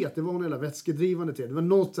jävla teet, det var en jävla vätskedrivande te. Det var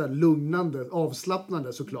något så här lugnande,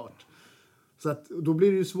 avslappnande såklart. Så att då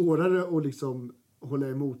blir det ju svårare att liksom hålla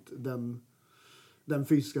emot den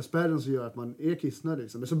fysiska spärren som gör att man är kissnödig.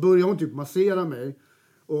 Liksom. Men så börjar hon typ massera mig.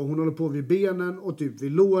 Och hon håller på vid benen och typ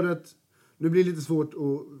vid låret. Nu blir det lite svårt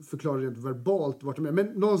att förklara rent verbalt vart de är. Men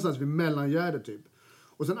någonstans vid mellangärdet typ.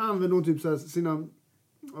 Och sen använder hon typ så här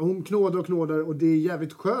hon knådar och det är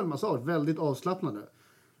jävligt skön massage. Väldigt avslappnande.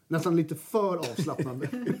 Nästan lite för avslappnande.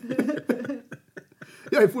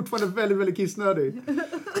 Jag är fortfarande väldigt, väldigt kissnödig.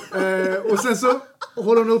 Och sen så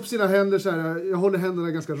håller hon upp sina händer så här. Jag håller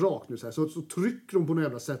händerna ganska rakt nu så här. Så trycker hon på något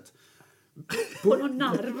jävla sätt. På någon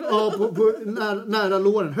nerv. Ja, nära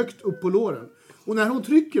låren. Högt upp på låren. Och när hon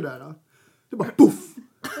trycker där, det bara puff.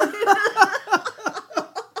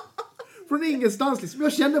 Från ingenstans liksom.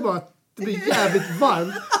 Jag kände bara att det blir jävligt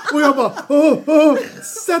varmt. Och jag bara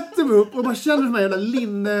sätter mig upp och bara känner de här jävla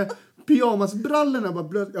linne pyjamasbrallorna bara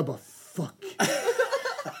blöt. Jag bara fuck.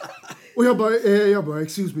 Och jag bara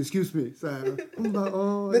excuse me så här. Hon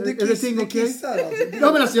bara men du kissar alltså.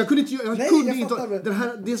 Ja men alltså jag kunde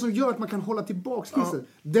inte det som gör att man kan hålla tillbaks kisset.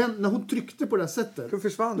 När hon tryckte på det här sättet. Då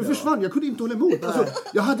försvann. Jag kunde inte hålla emot. Alltså,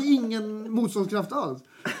 jag hade ingen motståndskraft alls.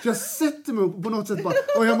 Så jag sätter mig upp på något sätt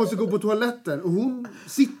bara jag måste gå på toaletten och hon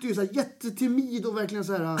sitter ju så här jättetimid och verkligen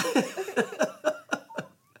så här.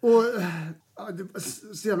 Och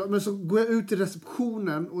men så går jag ut till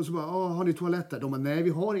receptionen och så bara, har ni toalett där? De bara, nej vi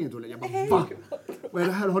har ingen toalett. Jag bara, va? Vad är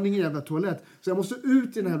det här? Har ni ingen jävla toalett? Så jag måste ut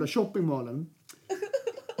i den här jävla shoppingmalen.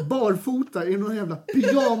 Barfota i någon jävla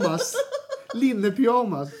pyjamas.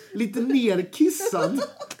 Linnepyjamas. Lite nerkissad.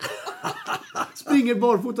 Springer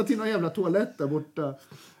barfota till någon jävla toalett där borta.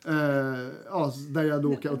 Där jag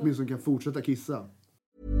då åtminstone kan fortsätta kissa.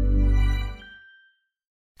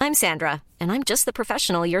 I'm Sandra, and I'm just the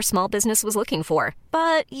professional your small business was looking for.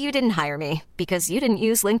 But you didn't hire me because you didn't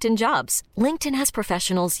use LinkedIn Jobs. LinkedIn has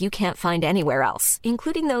professionals you can't find anywhere else,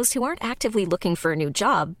 including those who aren't actively looking for a new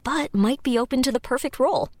job, but might be open to the perfect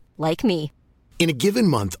role, like me. In a given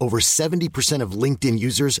month, over 70% of LinkedIn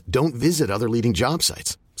users don't visit other leading job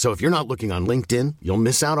sites. So if you're not looking on LinkedIn, you'll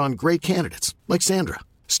miss out on great candidates, like Sandra.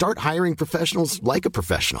 Start hiring professionals like a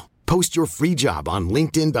professional. Post your free job on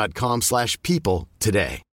linkedin.com/people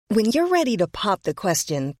today. When you're ready to pop the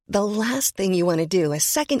question, the last thing you want to do is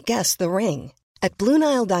second-guess the ring. At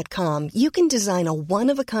BlueNile.com, you can design a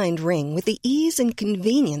one-of-a-kind ring with the ease and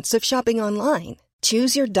convenience of shopping online.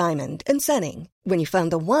 Choose your diamond and setting. When you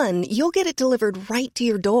find the one, you'll get it delivered right to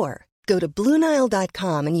your door. Go to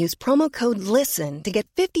BlueNile.com and use promo code LISTEN to get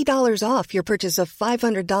 $50 off your purchase of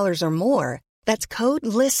 $500 or more. That's code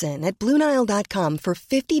LISTEN at BlueNile.com for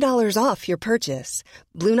 $50 off your purchase.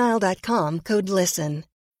 BlueNile.com, code LISTEN.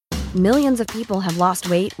 Millions of people have lost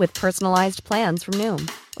weight with personalized plans from Noom.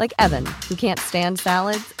 Like Evan, who can't stand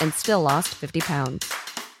salads and still lost 50 pounds.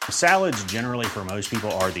 Salads generally for most people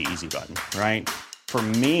are the easy button, right? For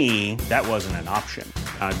me, that wasn't an option.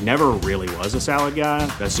 I never really was a salad guy.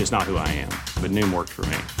 That's just not who I am. But Noom worked for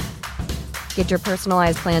me. Get your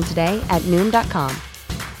personalized plan today at Noom.com.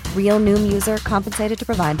 Real Noom user compensated to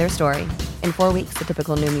provide their story. In 4 weeks, the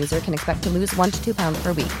typical Noom user can expect to lose 1 to 2 pounds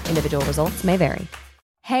per week. Individual results may vary.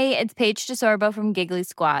 Hey, it's Paige DeSorbo from Giggly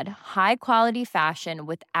Squad. High quality fashion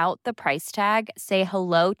without the price tag. Say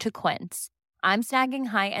hello to Quince. I'm snagging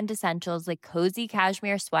high-end essentials like cozy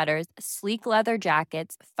cashmere sweaters, sleek leather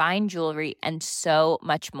jackets, fine jewelry, and so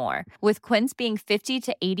much more. With Quince being 50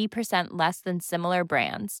 to 80% less than similar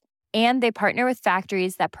brands. And they partner with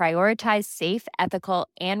factories that prioritize safe, ethical,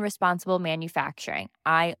 and responsible manufacturing.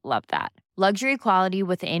 I love that. Luxury quality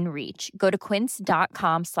within reach. Go to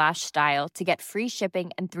quince.com/style to get free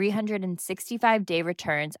shipping and 365-day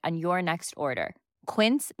returns on your next order.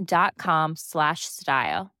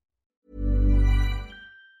 Quince.com/style.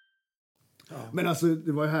 Men alltså,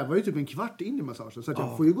 det var ju typ en kvart in i massagen. Så att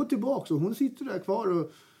jag får ju gå tillbaka. Och hon sitter där kvar.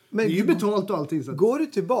 Och men det är ju betalt och allting. Så att... Går du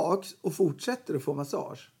tillbaks och fortsätter att få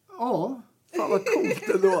massage? Ja. Fan vad coolt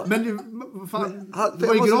ändå. Men det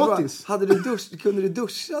var ju gratis. Hade du kunde du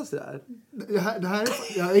duscha sådär?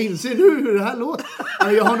 Jag inser nu hur det här låter.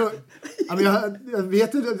 Jag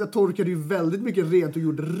vet att jag torkade ju väldigt mycket rent och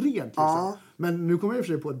gjorde rent. Liksom. Ja. Men nu kommer jag i och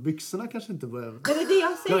för sig på att byxorna kanske inte var... Men det är det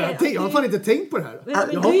jag säger. Jag har fan inte tänkt på det här. Men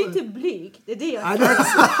du är ju inte blyg. Det är det jag säger.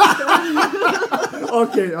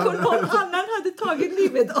 Okej. Någon annan hade tagit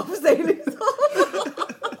livet av sig liksom.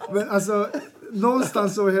 Men alltså...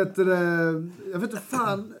 Någonstans så heter det... Jag vet inte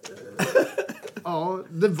fan... Ja,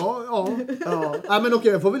 det var... Ja, men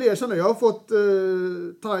okej, jag får väl erkänna. Jag har fått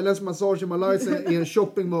thailändsk massage i Malaysia i en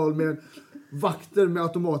shoppingmall med vakter med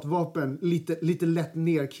automatvapen. Lite lätt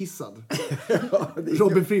nerkissad.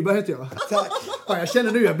 Robin Friberg heter jag. Tack. Ja, jag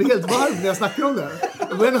känner nu, jag blir helt varm när jag snackar om det.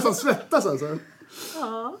 Jag börjar nästan svettas alltså.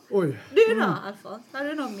 Ja. Oj. Du då, Alfons? Har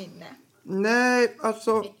du någon minne? Nej,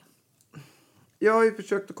 alltså... Jag har ju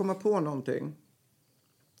försökt att komma på någonting.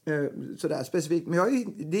 Sådär specifikt. Men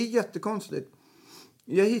det är jättekonstigt.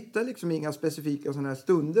 Jag hittar liksom inga specifika sådana här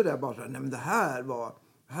stunder där bara så här, nej men det här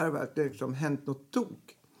har verkligen liksom hänt något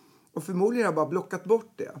tok. Och förmodligen har jag bara blockat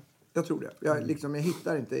bort det. Jag tror det. Jag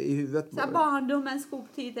hittar inte i huvudet. Så barndomen,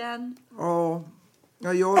 skoltiden. Ja,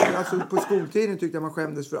 alltså på skoltiden tyckte jag man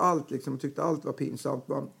skämdes för allt liksom. Tyckte allt var pinsamt.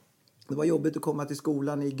 Det var jobbigt att komma till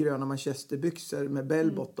skolan i gröna manchesterbyxor med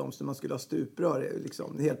bellbottoms så man skulle ha stuprör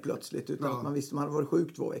liksom, helt plötsligt. Utan att man visste man hade varit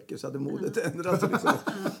sjuk 2 veckor så hade modet ändrats. Liksom.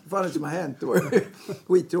 Vad fan som har hänt? Det var ju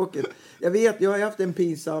skittråkigt. Jag har haft en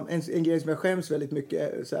pinsam, en grej som jag skäms väldigt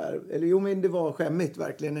mycket. Så här, men det var skämmigt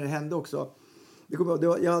verkligen när det hände också.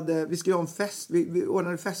 Vi skulle ha en fest, vi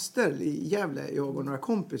ordnade fester i Gävle, jag och några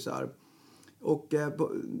kompisar. Och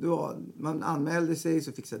man anmälde sig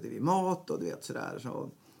så fixade vi mat och du vet sådär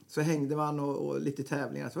så hängde man och lite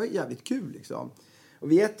tävlingar. Så det var jävligt kul liksom.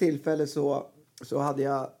 Och vid ett tillfälle så hade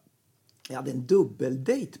jag hade en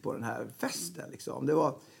dubbeldate på den här festen liksom. Det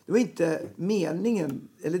var inte meningen,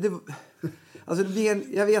 eller det var, alltså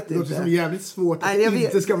jag vet inte. Det låter som jävligt svårt att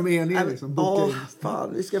inte ska vara meningen liksom.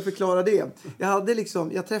 Fan, vi ska förklara det.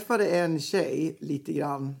 Jag träffade en tjej lite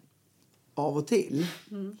grann av och till.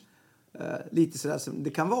 Lite sådär som det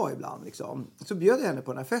kan vara ibland liksom. Så bjöd jag henne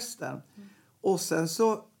på den här festen. Och sen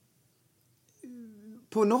så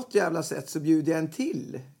på något jävla sätt så bjöd jag en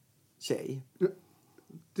till tjej.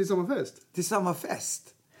 Till samma fest? Till samma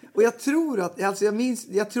fest. Och jag tror att, jag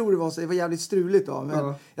tror det var jävligt struligt av.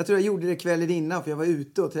 Men jag tror jag gjorde det kvällen innan för jag var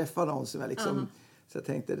ute och träffade någon som jag liksom... Så jag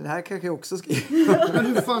tänkte, den här kanske jag också ska Men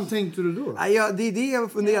hur fan tänkte du då? Det är det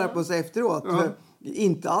jag funderar på så efteråt. För,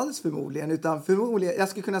 inte alls förmodligen, utan förmodligen, jag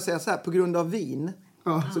skulle kunna säga så här, på grund av vin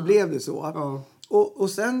så blev det så. Och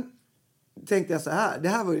sen tänkte jag så här, det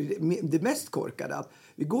här var det mest korkade, att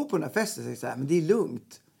vi går på den här festen och säger så här, men det är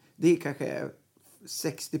lugnt. Det är kanske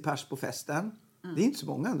 60 pers på festen. Det är inte så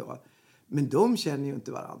många ändå. Men de känner ju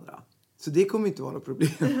inte varandra. Så det kommer inte vara något problem.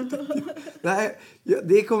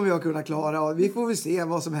 Det kommer jag kunna klara. Vi får väl se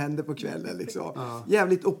vad som händer på kvällen. Liksom.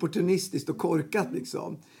 Jävligt opportunistiskt och korkat.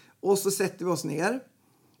 Liksom. Och så sätter vi oss ner.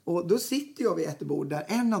 Och då sitter jag vid ett bord där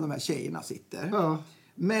en av de här tjejerna sitter.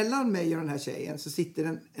 Mellan mig och den här tjejen så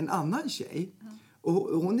sitter en annan tjej. Och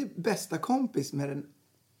hon är bästa kompis med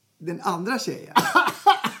den andra tjejen.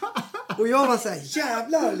 Och jag var så här,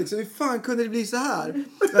 jävlar liksom, hur fan kunde det bli så här?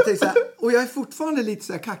 Jag tänkte så här, och jag är fortfarande lite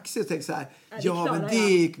så här kaxig och tänkte så här,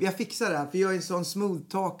 jag fixar det här, för jag är en sån smooth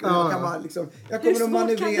talker. Jag kan bara liksom, jag kommer att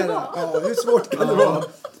manövrera. Hur svårt kan det vara?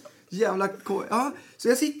 Jävla så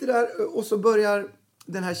jag sitter där och så börjar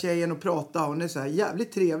den här tjejen att prata. Hon är så här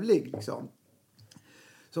jävligt trevlig liksom.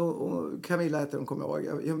 Så, och Camilla heter hon, kommer jag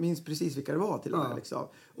ihåg. Jag minns precis vilka det var till och med liksom.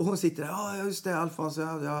 Och hon sitter där, just det, Alfons.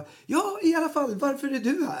 Ja, i alla fall, varför är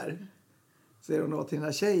du här? Säger hon då till den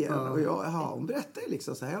här tjejen. Och hon berättar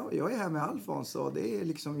liksom så här, jag är här med Alfons och det är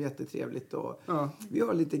liksom jättetrevligt och vi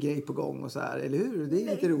har lite grej på gång och så här, eller hur? Det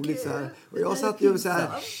är lite roligt så här. Och jag satt ju så här,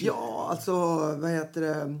 vad heter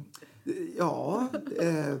det?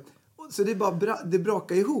 Så det bara det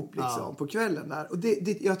brakade ihop liksom på kvällen där. Och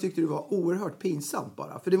jag tyckte det var oerhört pinsamt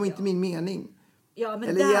bara, för det var inte min mening. Ja, men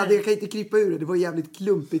eller jag kan inte klippa ur det. Det var jävligt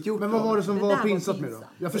klumpigt gjort. Men vad var det som var pinsamt med då?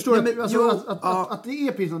 Jag förstår att det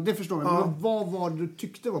är pinsamt, det förstår jag. Men vad var det du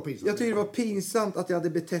tyckte var pinsamt? Jag tyckte det var pinsamt att jag hade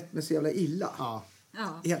betett mig så jävla illa.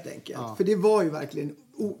 Helt enkelt. För det var ju verkligen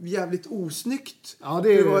jävligt osnyggt.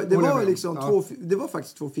 Det var liksom det var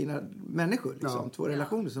faktiskt två fina människor liksom. Två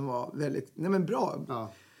relationer som var väldigt bra.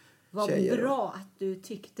 Vad bra att du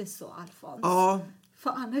tyckte så, Alfons. För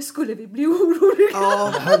annars skulle vi bli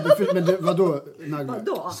oroliga. Men vadå,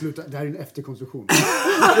 Nagla? Sluta, det här är en efterkonstruktion.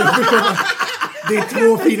 Det är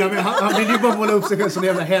två fina, men han vill ju bara måla upp sig själv som en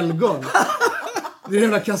jävla helgon. Det är en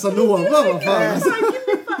jävla Casanova, vad fan.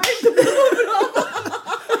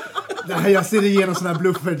 Det här, jag ser igenom såna här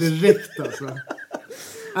bluffer direkt alltså.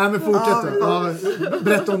 Nej, men fortsätt då.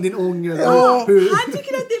 Berätta om din ånger. Han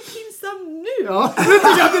tycker att det är pinsamt nu.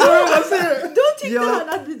 Då tyckte han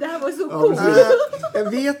att det här var så coolt.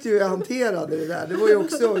 Jag vet ju hur jag hanterade det där. Det var ju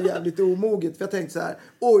också jävligt omoget. För jag tänkte så här,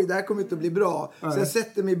 oj, det här kommer inte att bli bra. Så jag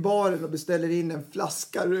sätter mig i baren och beställer in en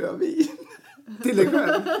flaska rödvin. Till dig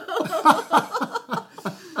själv.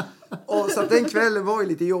 Och så att den kvällen var ju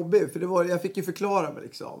lite jobbig. För jag fick ju förklara mig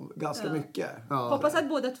liksom ganska mycket. Hoppas att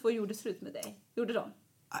båda två gjorde slut med dig. Gjorde de?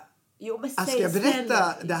 Jo, men ska jag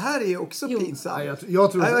berätta? Det här är ju också pinsamt.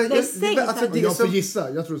 Jag tror jag får gissa.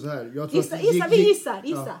 Jag tror så här. Gissa.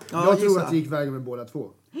 Jag tror att det gick vägen med båda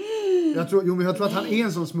två. Jag tror att han är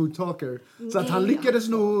en sån smooth talker. Så att han lyckades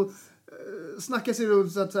nog snacka sig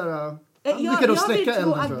runt så att så här. Jag vill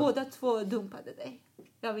tro att båda två dumpade dig.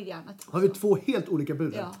 Jag vill gärna tro. Har vi två helt olika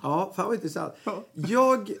bud? Ja, fan vad intressant.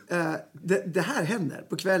 Det här händer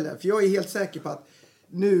på kvällen. För jag är helt säker på att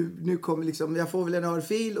nu kommer liksom, jag får väl en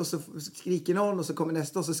örfil och så skriker någon och så kommer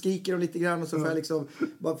nästa och så skriker de lite grann och så får jag liksom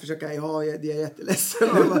bara försöka, jag är jätteledsen.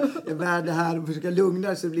 Jag är värd det här och försöka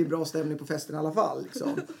lugna så det blir bra stämning på festen i alla fall. Liksom.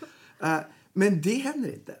 Men det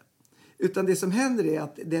händer inte. Utan det som händer är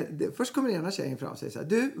att först kommer den ena tjejen fram och säger så här,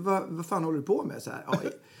 du, vad fan håller du på med? Så här,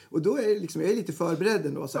 och då är det liksom, jag är lite förberedd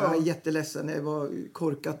ändå. Så jag är jätteledsen, jag var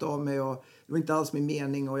korkat av mig och det var inte alls min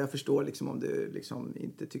mening. Och jag förstår liksom om du liksom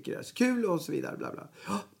inte tycker det är så kul och så vidare. Bla bla.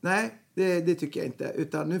 Nej, det tycker jag inte.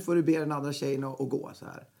 Utan nu får du be den andra tjejen att gå så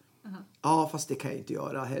här. Ja, fast det kan jag inte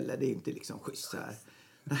göra heller. Det är inte liksom schysst så här.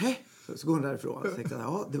 Nej. Så går hon därifrån och tänkte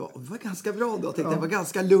det var ganska bra då. Tänkte det var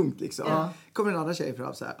ganska lugnt liksom. Kommer den andra tjejen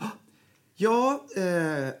fram så här.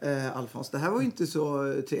 Alfons, det här var ju inte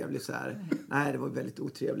så trevligt så här. Nej, det var väldigt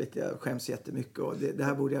otrevligt. Jag skäms jättemycket och det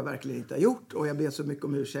här borde jag verkligen inte ha gjort. Och jag ber så mycket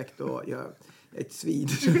om ursäkt och jag ett svin.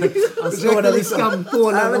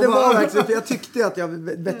 Skampålen. Men det var verkligen, för jag tyckte att jag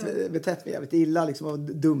betett mig jävligt illa liksom, och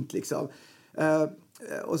dumt liksom.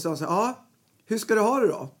 Och så sa hon, hur ska du ha det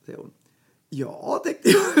då? Säger hon. Ja, tänkte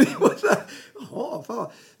jag. Fan,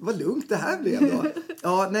 vad lugnt det här blev då.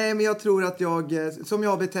 Ja, nej, men jag tror att som jag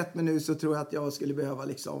har betett mig nu så tror jag att jag skulle behöva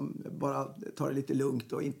liksom bara ta det lite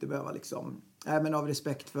lugnt och inte behöva liksom, men av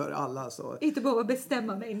respekt för alla så. Inte behöva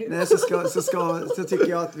bestämma mig nu. Nej, så tycker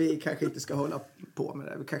jag att vi kanske inte ska hålla på med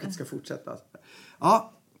det. Vi kanske inte ska fortsätta.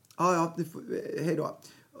 Ja, hej då.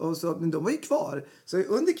 Och så, men de var ju kvar. Så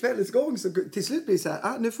under kvällens gång så till slut blir det så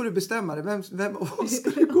här, nu får du bestämma dig. Vem ska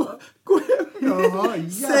du gå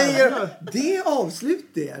hem? Säger, det är avslut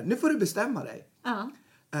det. Nu får du bestämma dig.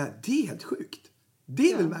 Det är helt sjukt.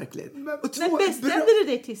 Det är väl märkligt. Men bestämde du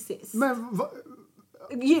dig till sist?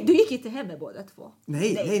 Du gick inte hem med båda två?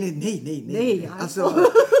 Nej. Alltså...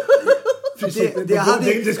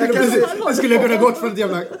 Det skulle kunna gått från ett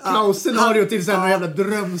jävla kaosscenario till en jävla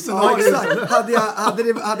drömscenario. Ja, exakt. Hade jag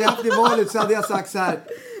haft det valet så hade jag sagt så här,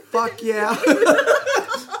 fuck yeah.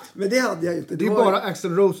 Men det hade jag inte. Det är bara Axl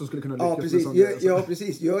Rose som skulle kunna lyckas.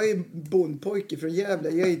 Precis. Jag är bondpojke från Gävle.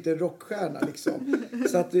 Jag är inte en rockstjärna liksom.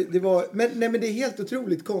 Så att det var, men det är helt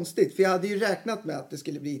otroligt konstigt. För jag hade ju räknat med att det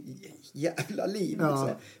skulle bli ett jävla liv. Liksom.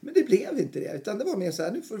 Men det blev inte det. Utan det var mer så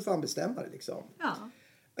här, nu får du fan bestämma det liksom.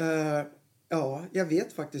 Ja, jag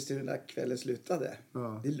vet faktiskt hur den där kvällen slutade.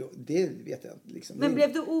 Ja. Det vet jag liksom. Men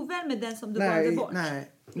blev du ovän med den som du valde bort?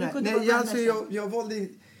 Nej, Alltså, jag valde...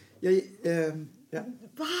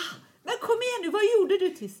 Va? Men kom igen nu, vad gjorde du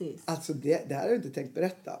till sist? Alltså det här har jag inte tänkt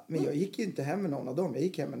berätta. Men jag gick ju inte hem med någon av dem. Jag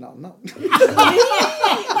gick hem med en annan. Gud,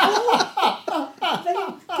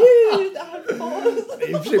 det är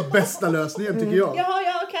i och för sig bästa lösningen tycker jag.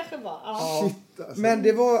 Ja, kanske var. Ja. Shit, alltså. Men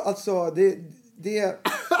det var alltså...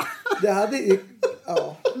 Det hade...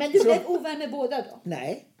 Ja. Men du blev ovän med båda då?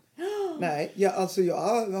 Nej.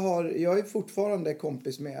 Jag är fortfarande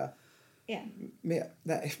kompis med...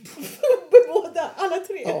 Nej. Båda, alla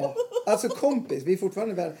tre. Ja, alltså kompis. Vi är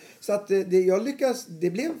fortfarande vänner. Så att jag lyckas...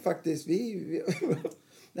 Det blev faktiskt...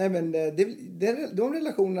 Nej, men de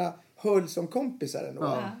relationerna höll som kompisar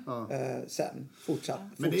ändå. Sen fortsatt.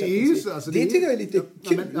 Men det är ju så... Alltså, det tycker jag är lite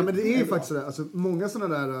kul. Men det är ju faktiskt sådär. Alltså, många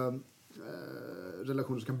sådana där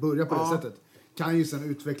relationer som kan börja på det sättet kan ju sen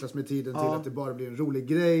utvecklas med tiden till att det bara blir en rolig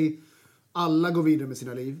grej. Alla går vidare med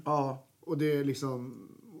sina liv. Och det är liksom...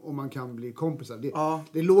 Och man kan bli kompisar.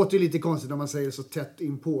 Det låter ju lite konstigt när man säger det så tätt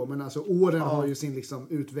inpå. Men alltså åren har ju sin liksom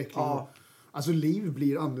utveckling. Alltså liv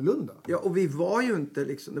blir annorlunda. Ja, och vi var ju inte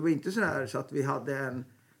liksom... Det var inte så här så att vi hade en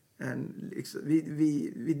liksom,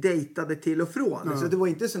 vi dejtade till och från. Så det var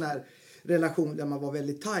inte sån här relation där man var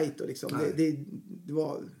väldigt tajt. Och liksom,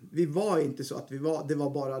 vi var inte så att det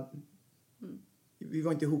var bara... Vi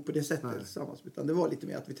var inte ihop på det sättet tillsammans. Utan det var lite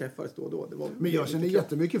mer att vi träffades då och då. Men jag känner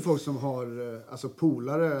jättemycket folk som har alltså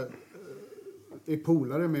polare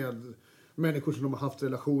med människor som de har haft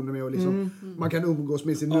relationer med. Och liksom, man kan umgås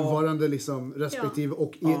med sin nuvarande liksom, respektive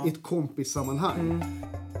och i ett kompissammanhang.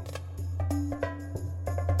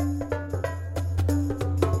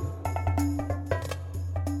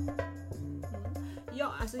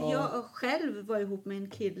 Jag själv var ihop med en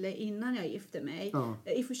kille innan jag gifte mig.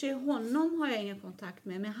 I och för sig honom har jag ingen kontakt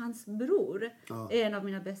med. Men hans bror är en av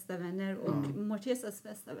mina bästa vänner. Och Mortesas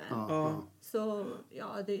bästa vän. Så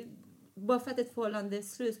bara för att ett förhållande är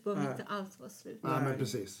slut behöver inte alls vara slut. Nej, men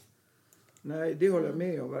precis. Nej, det håller jag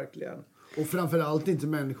med om verkligen. Och framförallt inte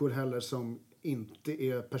människor heller som inte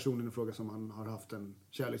är personen i fråga som man har haft en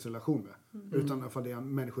kärleksrelation med. Utan i alla fall det är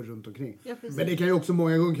människor runt omkring. Ja, men det kan ju också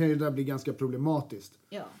många gånger kan ju det bli ganska problematiskt.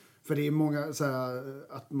 Ja. För det är många så här,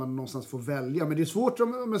 att man någonstans får välja. Men det är svårt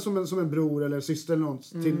som en bror eller syster eller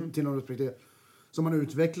något, till någon respektive. Som man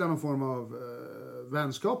utvecklar någon form av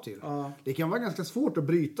vänskap till. Det kan vara ganska svårt att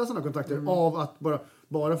bryta sådana kontakter av att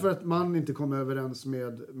bara för att man inte kommer överens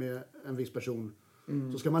med en viss person.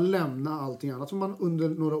 Så ska man lämna allting annat som man under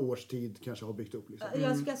några års tid kanske har byggt upp. Liksom.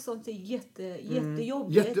 Jag ska sånt är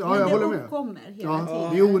jättejobbigt. Men jag håller med. Kommer hela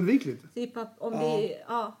tiden. Det är oundvikligt. Typ om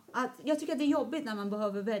jag tycker att det är jobbigt när man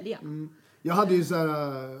behöver välja. Jag hade ju så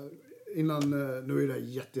här innan, nu är det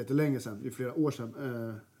jättelänge sedan, det är flera år sedan,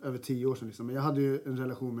 över 10 år sedan liksom. Men jag hade ju en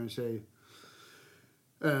relation med en tjej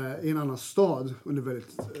i en annan stad under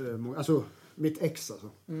väldigt många, alltså mitt ex alltså.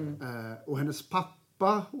 Och hennes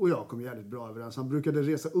pappa och jag kom jävligt bra överens. Han brukade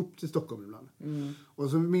resa upp till Stockholm ibland. Och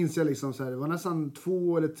så minns jag liksom så här, det var nästan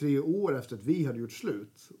 2 eller 3 år efter att vi hade gjort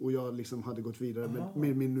slut. Och jag liksom hade gått vidare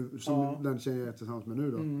med min som den tjejen jag är tillsammans med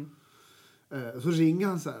nu då. Så ringer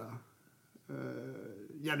han så här.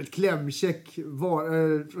 Jävligt klämkäck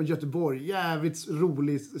från Göteborg. Jävligt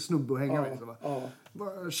rolig snubbe att hänga med.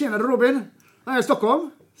 Tjena Robin. Jag är i Stockholm.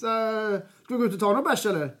 Så, ska vi gå ut och ta någon bärs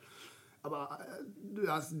eller? Jag bara,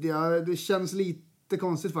 alltså, det känns lite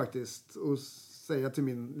konstigt faktiskt att säga till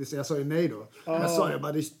min... Jag sa ju nej då. Jag sa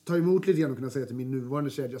bara, det tar emot lite grann att kunna säga till min nuvarande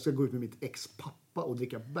tjej att jag ska gå ut med mitt ex-pappa och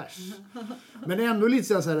dricka bärs. Men ändå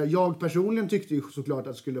lite så här, jag personligen tyckte ju såklart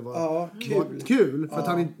att det skulle vara kul. För att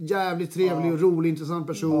han är en jävligt trevlig och rolig, intressant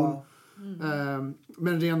person.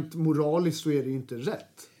 Men rent moraliskt så är det ju inte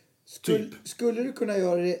rätt. Skulle du kunna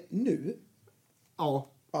göra det nu?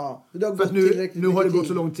 Ja. För att nu har det gått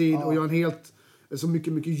så lång tid och jag har en helt... Så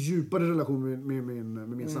mycket djupare relation med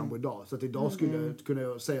min sambo idag. Så att idag skulle jag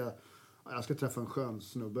kunna säga att jag ska träffa en skön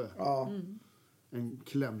snubbe. En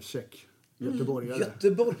klämkäck göteborgare.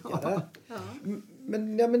 Göteborgare?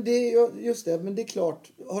 Men det är just det. Men det är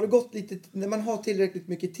klart. Har det gått lite... När man har tillräckligt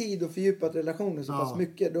mycket tid och fördjupat relationen så pass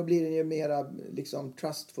mycket. Då blir den ju mera liksom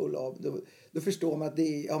trustful av... Då förstår man att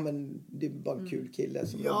det är bara en kul kille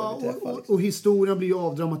som jag behöver träffa. Och historien blir ju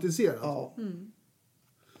avdramatiserad.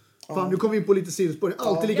 Fan, nu kommer vi in på lite sidospår. Det är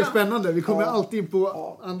alltid lika spännande. Vi kommer alltid in på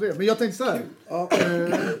André. Men jag tänkte så här.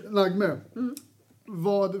 Nagme.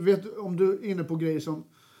 Vad vet om du är inne på grejer som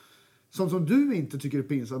du inte tycker är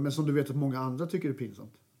pinsamt, men som du vet att många andra tycker är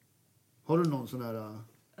pinsamt? Har du någon sån här...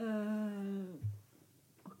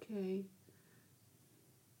 Okej.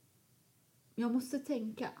 Jag måste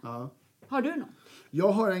tänka. Ja. Har du något?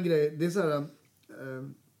 Jag har en grej. Det är så här...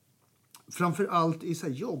 framförallt i så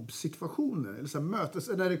här jobbsituationer. Eller så här mötes,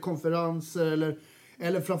 när det är konferenser.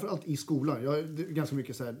 Eller framförallt i skolan. Det är ganska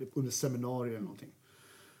mycket så här under seminarier eller någonting.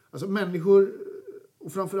 Alltså människor...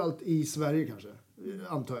 Och framförallt i Sverige kanske.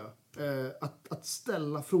 Antar jag. Att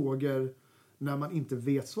ställa frågor när man inte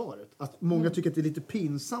vet svaret. Att många tycker att det är lite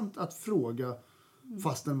pinsamt att fråga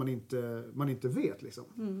fastän man inte vet liksom.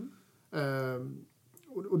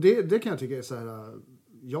 Och det kan jag tycka är så här.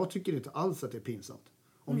 Jag tycker inte alls att det är pinsamt.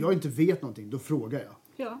 Om jag inte vet någonting, då frågar jag.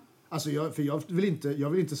 Ja. Alltså jag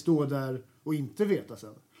vill inte stå där och inte veta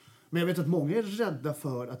sen. Men jag vet att många är rädda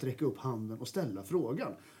för att räcka upp handen och ställa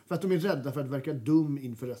frågan. För att de är rädda för att verka dum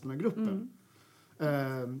inför resten av gruppen.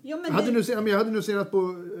 Jag hade nu senat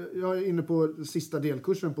på... Jag är inne på sista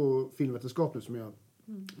delkursen på filmvetenskap nu som jag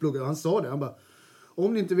pluggade. Han sa det. Han bara,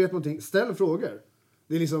 om ni inte vet någonting, ställ frågor.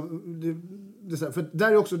 Det är liksom... Det är så här, för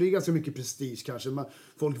där är också, det är ganska mycket prestige kanske.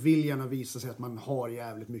 Folk vill gärna visa sig att man har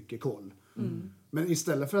jävligt mycket koll. Men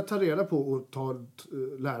istället för att ta reda på och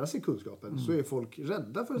lära sig kunskapen så är folk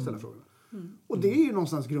rädda för att ställa frågor. Och det är ju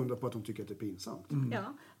någonstans grundat på att de tycker att det är pinsamt.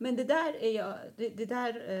 Ja, men det där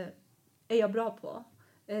är jag bra på.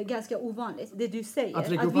 Ganska ovanligt. Det du säger. Att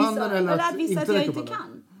räcka upp handen eller att visa inte att jag räcka upp inte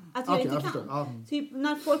handen? kan. Att jag inte kan. Typ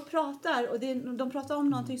när folk pratar och de pratar om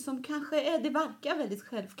någonting som kanske det verkar väldigt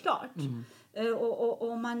självklart.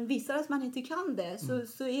 Och man visar att man inte kan det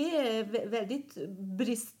så är det väldigt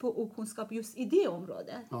brist på okunskap just i det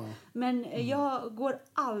området. Men jag går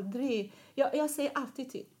aldrig... Jag säger alltid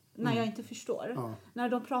till när jag inte förstår. När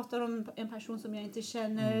de pratar om en person som jag inte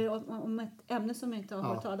känner om ett ämne som jag inte har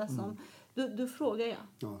hört talas om. Då frågar jag.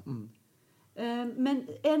 Men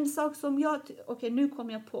en sak som nu kom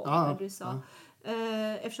jag på när du sa.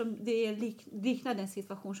 Eftersom det är liknande en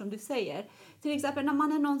situation som du säger. Till exempel när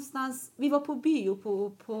man är någonstans, vi var på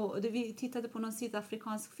bio vi tittade på någon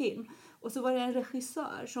sydafrikansk film och så var det en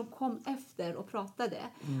regissör som kom efter och pratade.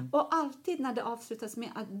 Och alltid när det avslutas med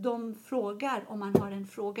att de frågar om man har en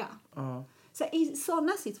fråga. Så i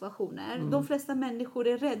sådana situationer, de flesta människor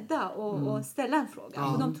är rädda att ställa en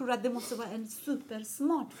fråga. För de tror att det måste vara en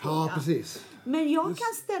supersmart fråga. Ja, precis. Men jag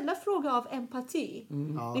kan ställa fråga av empati.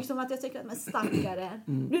 Liksom att jag tycker att stackare.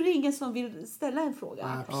 Nu är det ingen som vill ställa en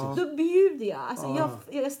fråga. Då bjuder jag. Alltså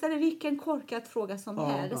jag ställer vilken korkad fråga som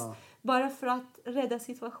helst. Bara för att rädda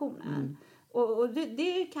situationen. Och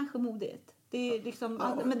det är kanske modigt. Det är liksom,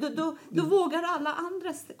 men då vågar alla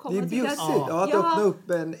andra komma. Det är bjussigt att öppna upp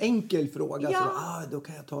en enkel fråga. Så, då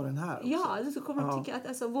kan jag ta den här också. Ja, så kommer de tycka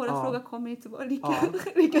att våra frågor kommer inte vara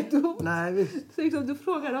lika dum. Nej, så liksom, du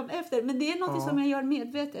frågar dem efter. Men det är något som jag gör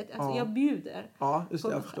medvetet. Alltså, jag bjuder. Ja, just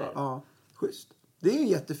det. Jag förstår. Ja, schysst. Det är en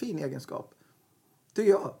jättefin egenskap. Tycker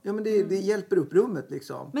jag. Ja, men det hjälper upp rummet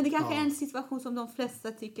liksom. Men det kanske är en situation som de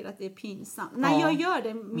flesta tycker att det är pinsamt. När jag gör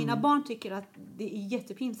det, mina barn tycker att det är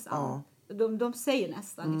jättepinsamt. De säger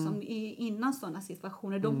nästan liksom, innan sådana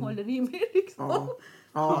situationer. De håller i mig liksom.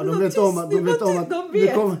 De vet om att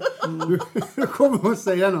du kommer att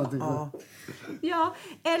säga någonting. Ja,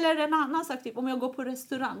 eller en annan sak. Typ, om jag går på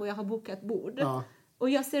restaurang och jag har bokat bord. Och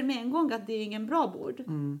jag ser med en gång att det är ingen bra bord.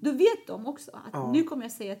 Då vet de också att nu kommer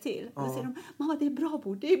jag säga till. Och då säger de, mamma det är bra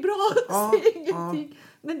bord, det är bra. Säg ingenting.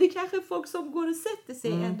 Men det är kanske folk som går och sätter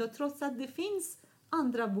sig ändå. Trots att det finns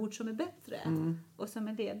andra bord som är bättre. Och som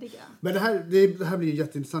är lediga. Men det här blir en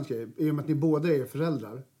jätteintressant grej. I och med att ni båda är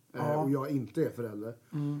föräldrar. Och jag inte är förälder.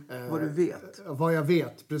 Vad du vet. Vad jag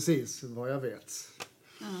vet, precis. Vad jag vet.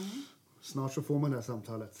 Snart så får man det här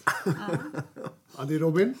samtalet. Ja, det är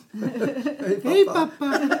Robin. Hej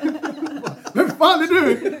pappa! Vem fan är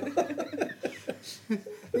du?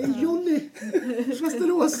 Det är Johnny.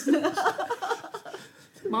 Västerås.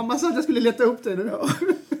 Mamma sa att jag skulle leta upp dig nu.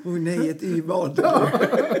 Nej, ett y-barn.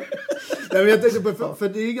 Jag tänkte på, för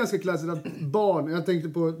det är ganska klassiskt att barn, jag tänkte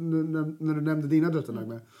på när du nämnde dina döttrar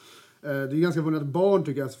med. Det är ganska vanligt att barn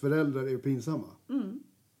tycker att föräldrar är pinsamma.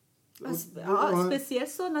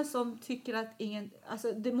 Speciellt sådana som tycker att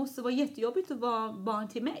det måste vara jättejobbigt att vara barn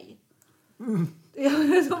till mig. De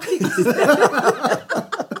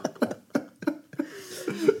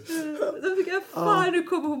tycker fan nu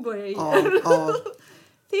kommer hon börja igen.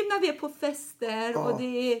 Typ när vi är på fester och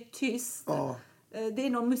det är tyst. Det är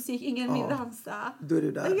någon musik, ingen vill dansa. Då är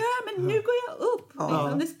du där. Ja, men nu går jag upp.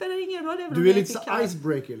 Liksom. Det spelar ingen roll. Du är lite så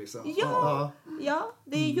icebreaker liksom. Ja,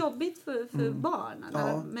 det är jobbigt för barn.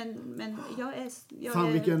 Men jag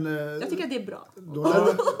tycker att det är bra.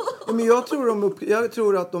 Men jag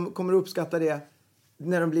tror att de kommer uppskatta det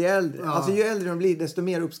när de blir äldre. Alltså ju äldre de blir desto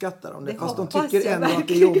mer uppskattar de det. Fast de tycker ändå att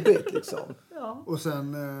det är jobbigt liksom. Och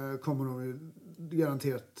sen kommer de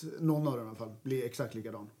garanterat någon av dem i alla fall blir exakt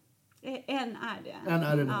likadan. En är det. En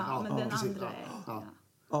är det. Ja, men den andra är...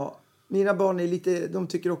 Ja. Mina barn är lite, de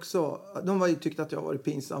tycker också, de har ju tyckt att jag har varit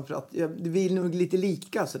pinsam för att vi är nog lite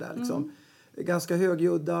lika sådär liksom. Ganska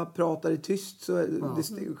högljudda, pratar i tyst, så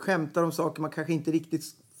skämtar om saker man kanske inte riktigt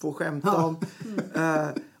får skämta om.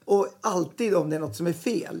 Och alltid om det är något som är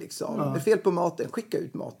fel liksom. Det är fel på maten, skicka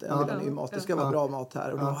ut maten. Jag vill ha ny mat, det ska vara bra mat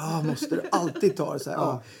här. Och då måste du alltid ta det så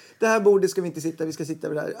här. Det här bordet ska vi inte sitta, vi ska sitta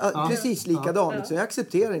vid det här. Precis likadant liksom. Jag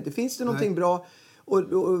accepterar inte. Finns det någonting bra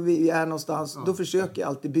och vi är någonstans, då försöker jag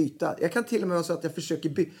alltid byta. Jag kan till och med vara så att jag försöker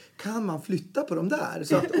byta. Kan man flytta på dem där?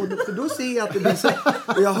 Så att, för då ser jag att det blir så.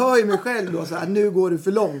 Och jag hör ju mig själv då så här, nu går du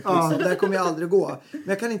för långt. Liksom. Där kommer jag aldrig gå. Men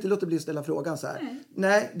jag kan inte låta bli att ställa frågan så här.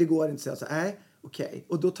 Nej, det går inte. Så här, nej, okej.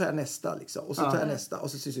 Och då tar jag nästa liksom. Och så tar jag nästa.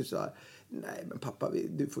 Och så syns det så här. Nej, men pappa,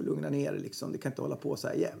 du får lugna ner dig liksom. Det kan inte hålla på så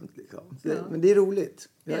här jämt liksom. Men det är roligt.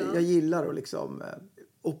 Jag gillar att liksom...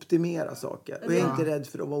 optimera saker. Och jag är inte rädd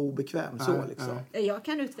för att vara obekväm. Så liksom. Jag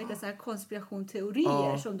kan utveckla så här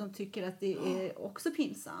konspirationsteorier som de tycker att det är också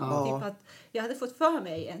pinsamt. Typ att jag hade fått för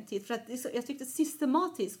mig en tid. För att jag tyckte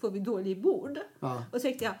systematiskt får vi dålig bord. Och så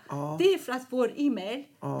tyckte jag, det är för att vår e-mail,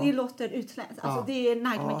 det låter utländskt. Alltså det är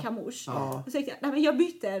nagg med kamors. Och så tyckte jag, nej men jag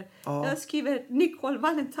byter. Jag skriver Nicole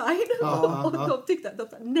Valentine. Och de tyckte,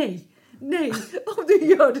 nej, om du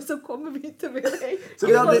gör det så kommer vi inte med dig.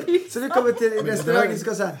 Så du kommer till restaurangen och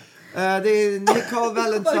ska säga det är Nicole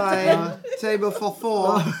Valentine, table for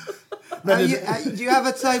four. Do you have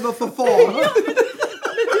a table for four?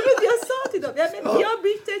 Men du vet, jag sa till dem, jag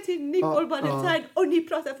bytte till Nicole Valentine och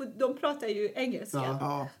de pratar ju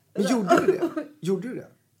engelska. Men gjorde du det?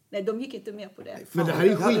 Nej, de gick inte med på det. Men det här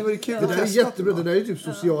är skit. Det där är jättebra. Det där är typ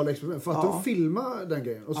sociala experiment. För att de filmar den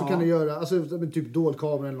grejen. Och så kan de göra alltså, typ dold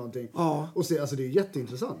kamera eller någonting. Och se, alltså det är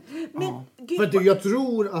jätteintressant. Men, för att jag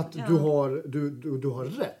tror att du har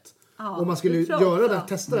rätt. Om man skulle göra det,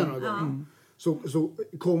 testa den några gånger. Så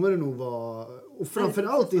kommer det nog vara... Och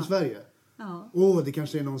framförallt i Sverige. Det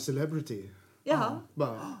kanske är någon celebrity.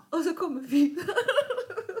 Och så kommer vi...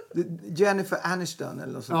 Jennifer Aniston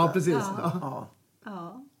eller något sånt där. Ja, precis.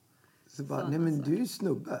 Ja. Så bara, nej men du är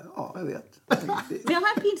snubbe. Ja, jag vet. Vi har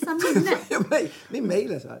en pinsam minne. Min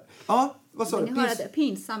mail är så här. Ja, vad sa du? Ni har det,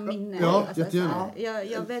 pinsam minne. Ja, jättegärna.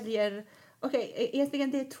 Jag väljer... Okej,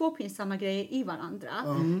 egentligen det är två pinsamma grejer i varandra.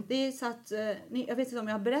 Det är så att, jag vet inte om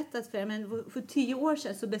jag har berättat för er, men för 10 år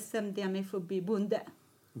sedan så bestämde jag mig för att bli bonde.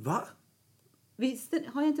 Va? Visst,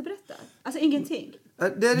 har jag inte berättat? Alltså ingenting.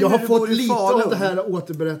 Jag har fått lite av det här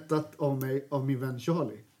återberättat av min vän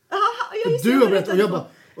Charlie. Du har berättat och jag bara...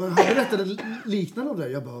 Och han berättade liknande om det.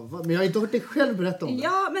 Jag bara, men jag har inte hört dig själv berätta om det.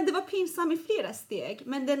 Ja, men det var pinsamt i flera steg.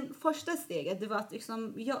 Men den första steget, det var att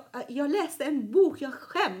liksom, jag läste en bok. Jag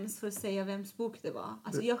skäms för att säga vems bok det var.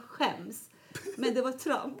 Alltså jag skäms. Men det var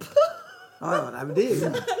Trump. Nej, men det är ju...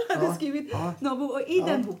 Han hade skrivit någon bok. Och i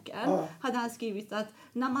den boken hade han skrivit att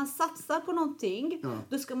när man satsar på någonting,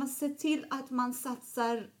 då ska man se till att man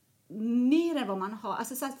satsar mer än vad man har.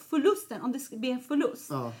 Alltså så att förlusten, om det blir en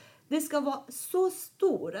förlust. Det ska vara så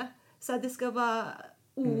stor så att det ska vara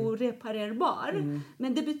oreparerbar.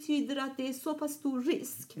 Men det betyder att det är så pass stor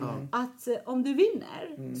risk att om du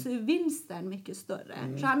vinner så är vinsten mycket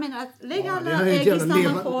större. Så han menar att lägga alla ägg i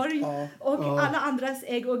samma korg och alla andras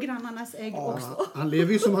ägg och grannarnas ägg också. Han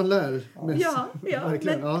lever ju som han lär.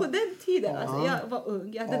 Men på den tiden, alltså, jag var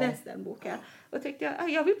ung, jag hade läst den boken. Och tänkte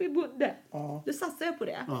jag vill bli bonde. Då satsade jag på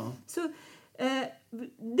det. Så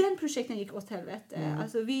den projekten gick åt helvete.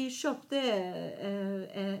 Alltså vi köpte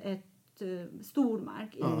ett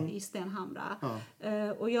stormark i Stenhamra.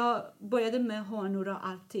 Och jag började med honor och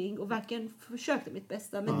allting. Och verkligen försökte mitt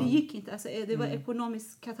bästa. Men det gick inte. Alltså, det var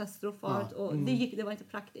ekonomiskt katastrofalt. Och det var inte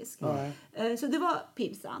praktiskt. Så det var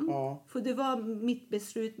pinsamt. För det var mitt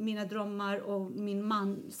beslut, mina drömmar. Och min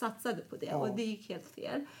man satsade på det. Och det gick helt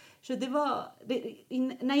fel. Så det var...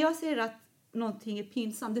 när jag säger att någonting är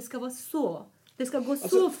pinsamt. Det ska vara så... Det ska gå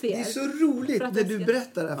så fel. Det är så roligt när du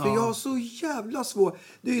berättar det. För jag har så jävla svårt.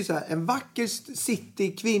 Du är ju så här, en vacker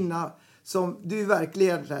citykvinna som du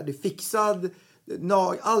verkligen så här, du är fixad.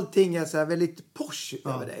 Allting är så här väldigt posh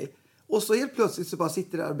över dig. Och så helt plötsligt så bara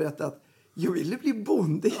sitter där och berättar att jag ville bli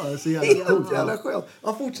bonde. Ja, det är så jävla skönt.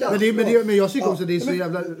 Ja, fortsätt. Men jag tycker också att det är så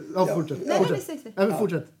jävla... Ja,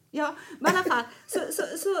 fortsätt. Ja, men i alla fall.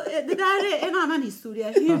 Så det där är en annan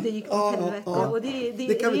historia. Hur det gick åt helvete. Och det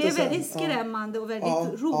är väldigt skrämmande och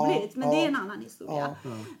väldigt roligt. Men det är en annan historia.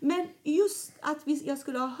 Men just att jag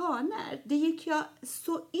skulle ha hörnor. Det gick jag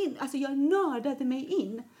så in. Alltså jag nördade mig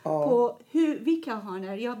in på vilka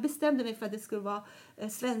hörnor. Jag bestämde mig för att det skulle vara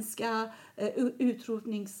svenska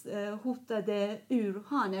utrotningshotade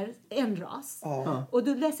urhanor, en ras. Och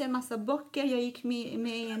då läste jag en massa böcker. Jag gick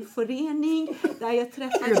med i en förening där jag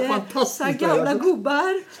träffade så gamla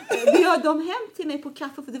gubbar. Bjöd dem hem till mig på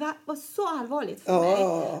kaffe för det var så allvarligt för mig.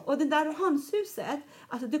 Och det där hönshuset,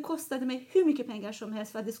 alltså det kostade mig hur mycket pengar som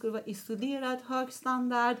helst för att det skulle vara isolerat, hög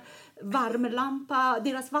standard, värmelampa,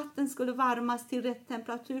 deras vatten skulle varmas till rätt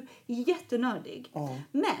temperatur. Jättenördig.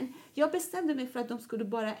 Men jag bestämde mig för att de skulle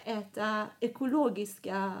bara äta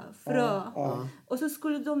ekologiska frö. Och så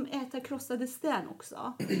skulle de äta krossade sten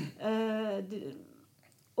också.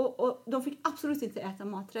 Och de fick absolut inte äta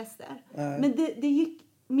matrester. Men det gick.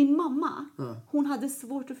 Min mamma, hon hade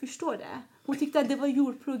svårt att förstå det. Hon tyckte att det var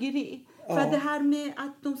djurplågeri. För att det här med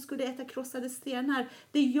att de skulle äta krossade stenar,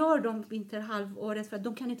 det gör de vinterhalvåret för att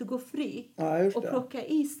de kan inte gå fri och plocka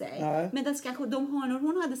i sig. Medan kanske de honor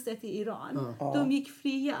hon hade sett i Iran, de gick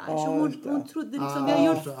fria. Så hon trodde liksom, jag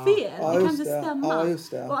gör fel, det kan inte stämma.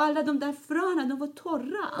 Och alla de där fröna, de var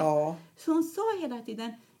torra. Så hon sa hela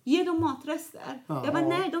tiden, ge dem matrester. Jag bara,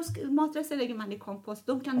 nej, matrester lägger man i kompost.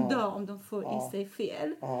 De kan dö om de får i sig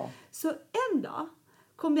fel. Så en dag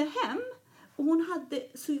kom jag hem och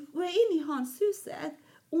så var jag in i hönshuset.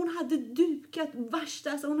 Och hon hade dukat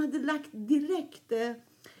värsta, så hon hade lagt direkt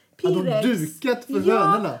Pirex. Hade de dukat för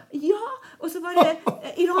hönorna? Ja, och så var det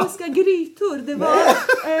iranska grytor. Det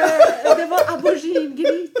var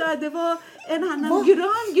aubergine-gryta, det var en annan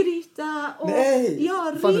grön gryta. Och, nej!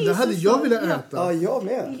 Ja, fan, det hade jag velat äta. Ja, jag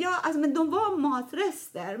med. Ja, alltså, men de var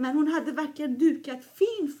matrester. Men hon hade verkligen dukat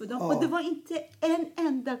fint för dem. Och det var inte en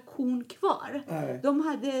enda kon kvar. De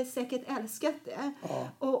hade säkert älskat det.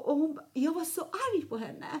 Och jag var så arg på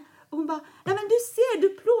henne. Och hon bara, nej men du ser, du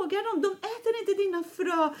plågar dem. De äter inte dina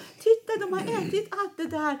frö. Titta, de har ätit allt det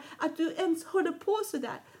där. Att du ens håller på så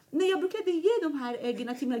där. Nej, jag brukade ge de här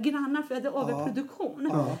äggen till mina grannar för jag hade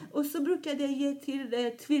överproduktion. Och så brukade jag ge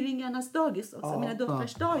till tvillingarnas dagis också, mina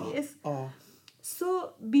dotters dagis. Så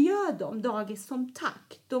bjöd de dagis som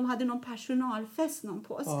tack. De hade någon personalfest någon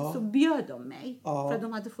påsk. Så bjöd de mig. För att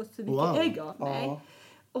de hade fått så mycket ägg av mig.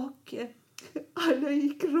 Och alla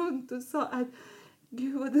gick runt och sa att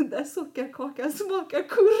gud, vad den där sockerkakan smakar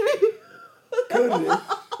curry. Curry?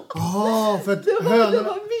 För att det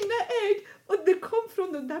var mina ägg. Och det kom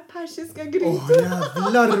från den där persiska grytan.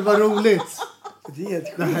 Jävlar vad roligt.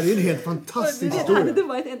 Det här är en helt fantastisk historia. Hade det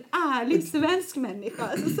varit en ärlig svensk människa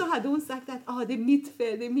så hade hon sagt att det är mitt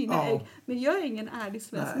fel, det är mina ägg. Men jag är ingen ärlig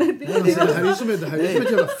svensk människa. Det här är som ett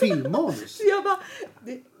jävla filmmanus. Så jag bara,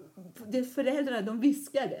 det föräldrarna, de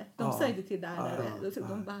viskade. De sa inte till lärare.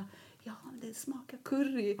 De bara, ja, det smakar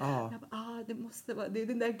curry. Jag bara, det måste vara, det är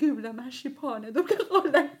den där gula marsipanen. De kan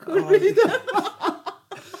hålla curry där.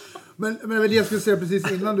 Men det jag skulle säga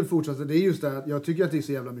precis innan du fortsatte, det är just det här att jag tycker att det är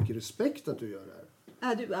så jävla mycket respekt att du gör det här.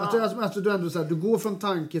 Att du ändå så här, du går från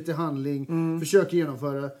tanke till handling, försöker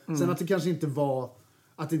genomföra. Sen att det kanske inte var,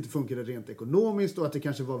 att det inte funkade rent ekonomiskt och att det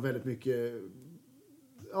kanske var väldigt mycket,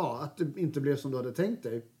 att det inte blev som du hade tänkt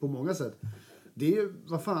dig på många sätt. Det är ju,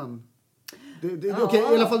 vad fan. Okej, i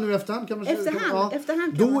alla fall nu efterhand kan man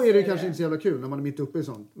efterhand då kan man är det kanske inte så jävla kul när man är mitt uppe i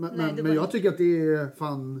sånt. Men jag tycker att det är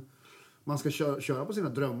fan, man ska köra på sina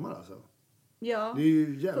drömmar alltså. Ja. Det är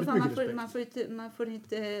ju jävligt mycket respekt. Man får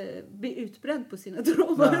inte bli utbränd på sina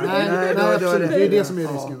drömmar. Nej, absolut. Det är det som är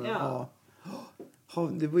risken.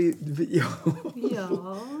 Det var ju...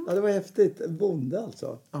 det var häftigt. Bonde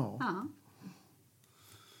alltså.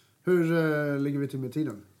 Hur ligger vi till med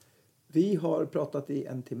tiden? Vi har pratat i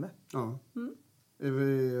 1 timme. Ja.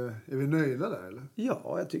 Är vi nöjda där eller?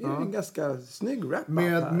 Ja, jag tycker det är en ganska snygg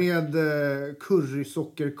wrap-up med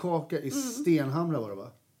currysockerkaka i Stenhamra var det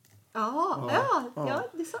va? Ja,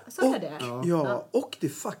 det sa jag det. Ja, och det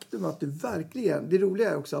faktum att du verkligen, det roliga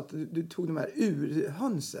är också att du tog de här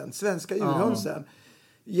urhönsen, svenska urhönsen,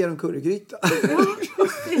 ger dem currygryta.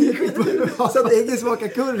 Så att äggen smakar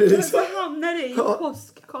curry. Liksom. Så hamnar det i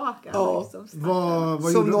påskkakan. Liksom.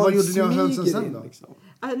 Vad gjorde ni av hönsen sen då? Liksom.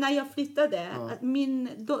 När jag flyttade, att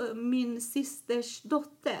min systers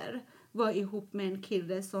dotter var ihop med en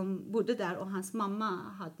kille som bodde där och hans mamma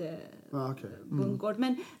hade bondgård.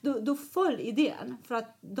 Men då föll idén för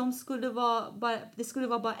att det skulle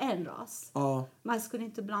vara bara en ras. Man skulle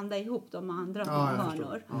inte blanda ihop de andra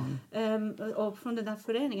hönor. Och från den där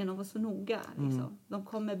föreningen, de var så noga. Liksom. De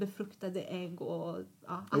kom med befruktade ägg och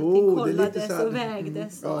allting kollades och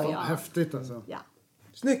vägdes. Häftigt alltså. Ja.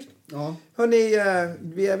 Snyggt. Ja. Hörrni,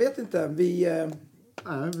 jag vet inte.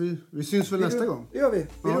 Vi syns väl nästa gång. Det gör vi.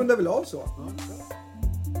 Vi rundar väl av så.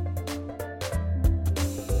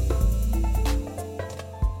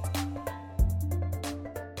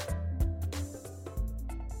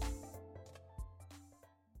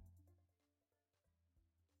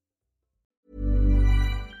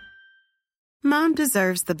 Mom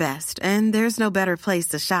deserves the best, and there's no better place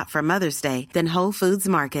to shop for Mother's Day than Whole Foods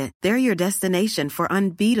Market. They're your destination for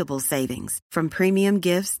unbeatable savings, from premium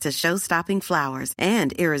gifts to show-stopping flowers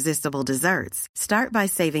and irresistible desserts. Start by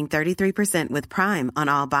saving 33% with Prime on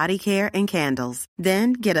all body care and candles.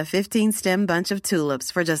 Then get a 15-stem bunch of tulips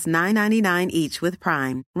for just $9.99 each with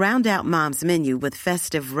Prime. Round out Mom's menu with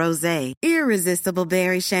festive rosé, irresistible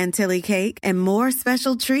berry chantilly cake, and more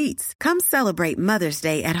special treats. Come celebrate Mother's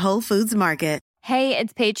Day at Whole Foods Market. Hey,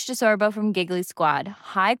 it's Paige DeSorbo from Giggly Squad.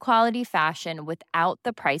 High quality fashion without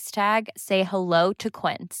the price tag. Say hello to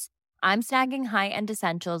Quince. I'm snagging high-end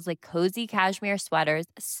essentials like cozy cashmere sweaters,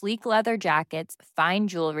 sleek leather jackets, fine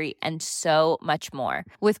jewelry, and so much more.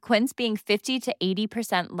 With Quince being 50 to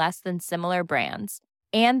 80% less than similar brands.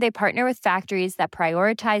 And they partner with factories that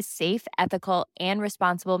prioritize safe, ethical, and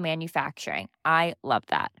responsible manufacturing. I love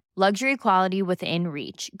that. Luxury quality within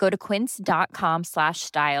reach. Go to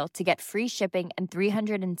quince.com/style to get free shipping and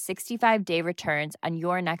 365-day returns on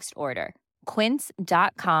your next order.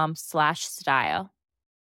 Quince.com/style.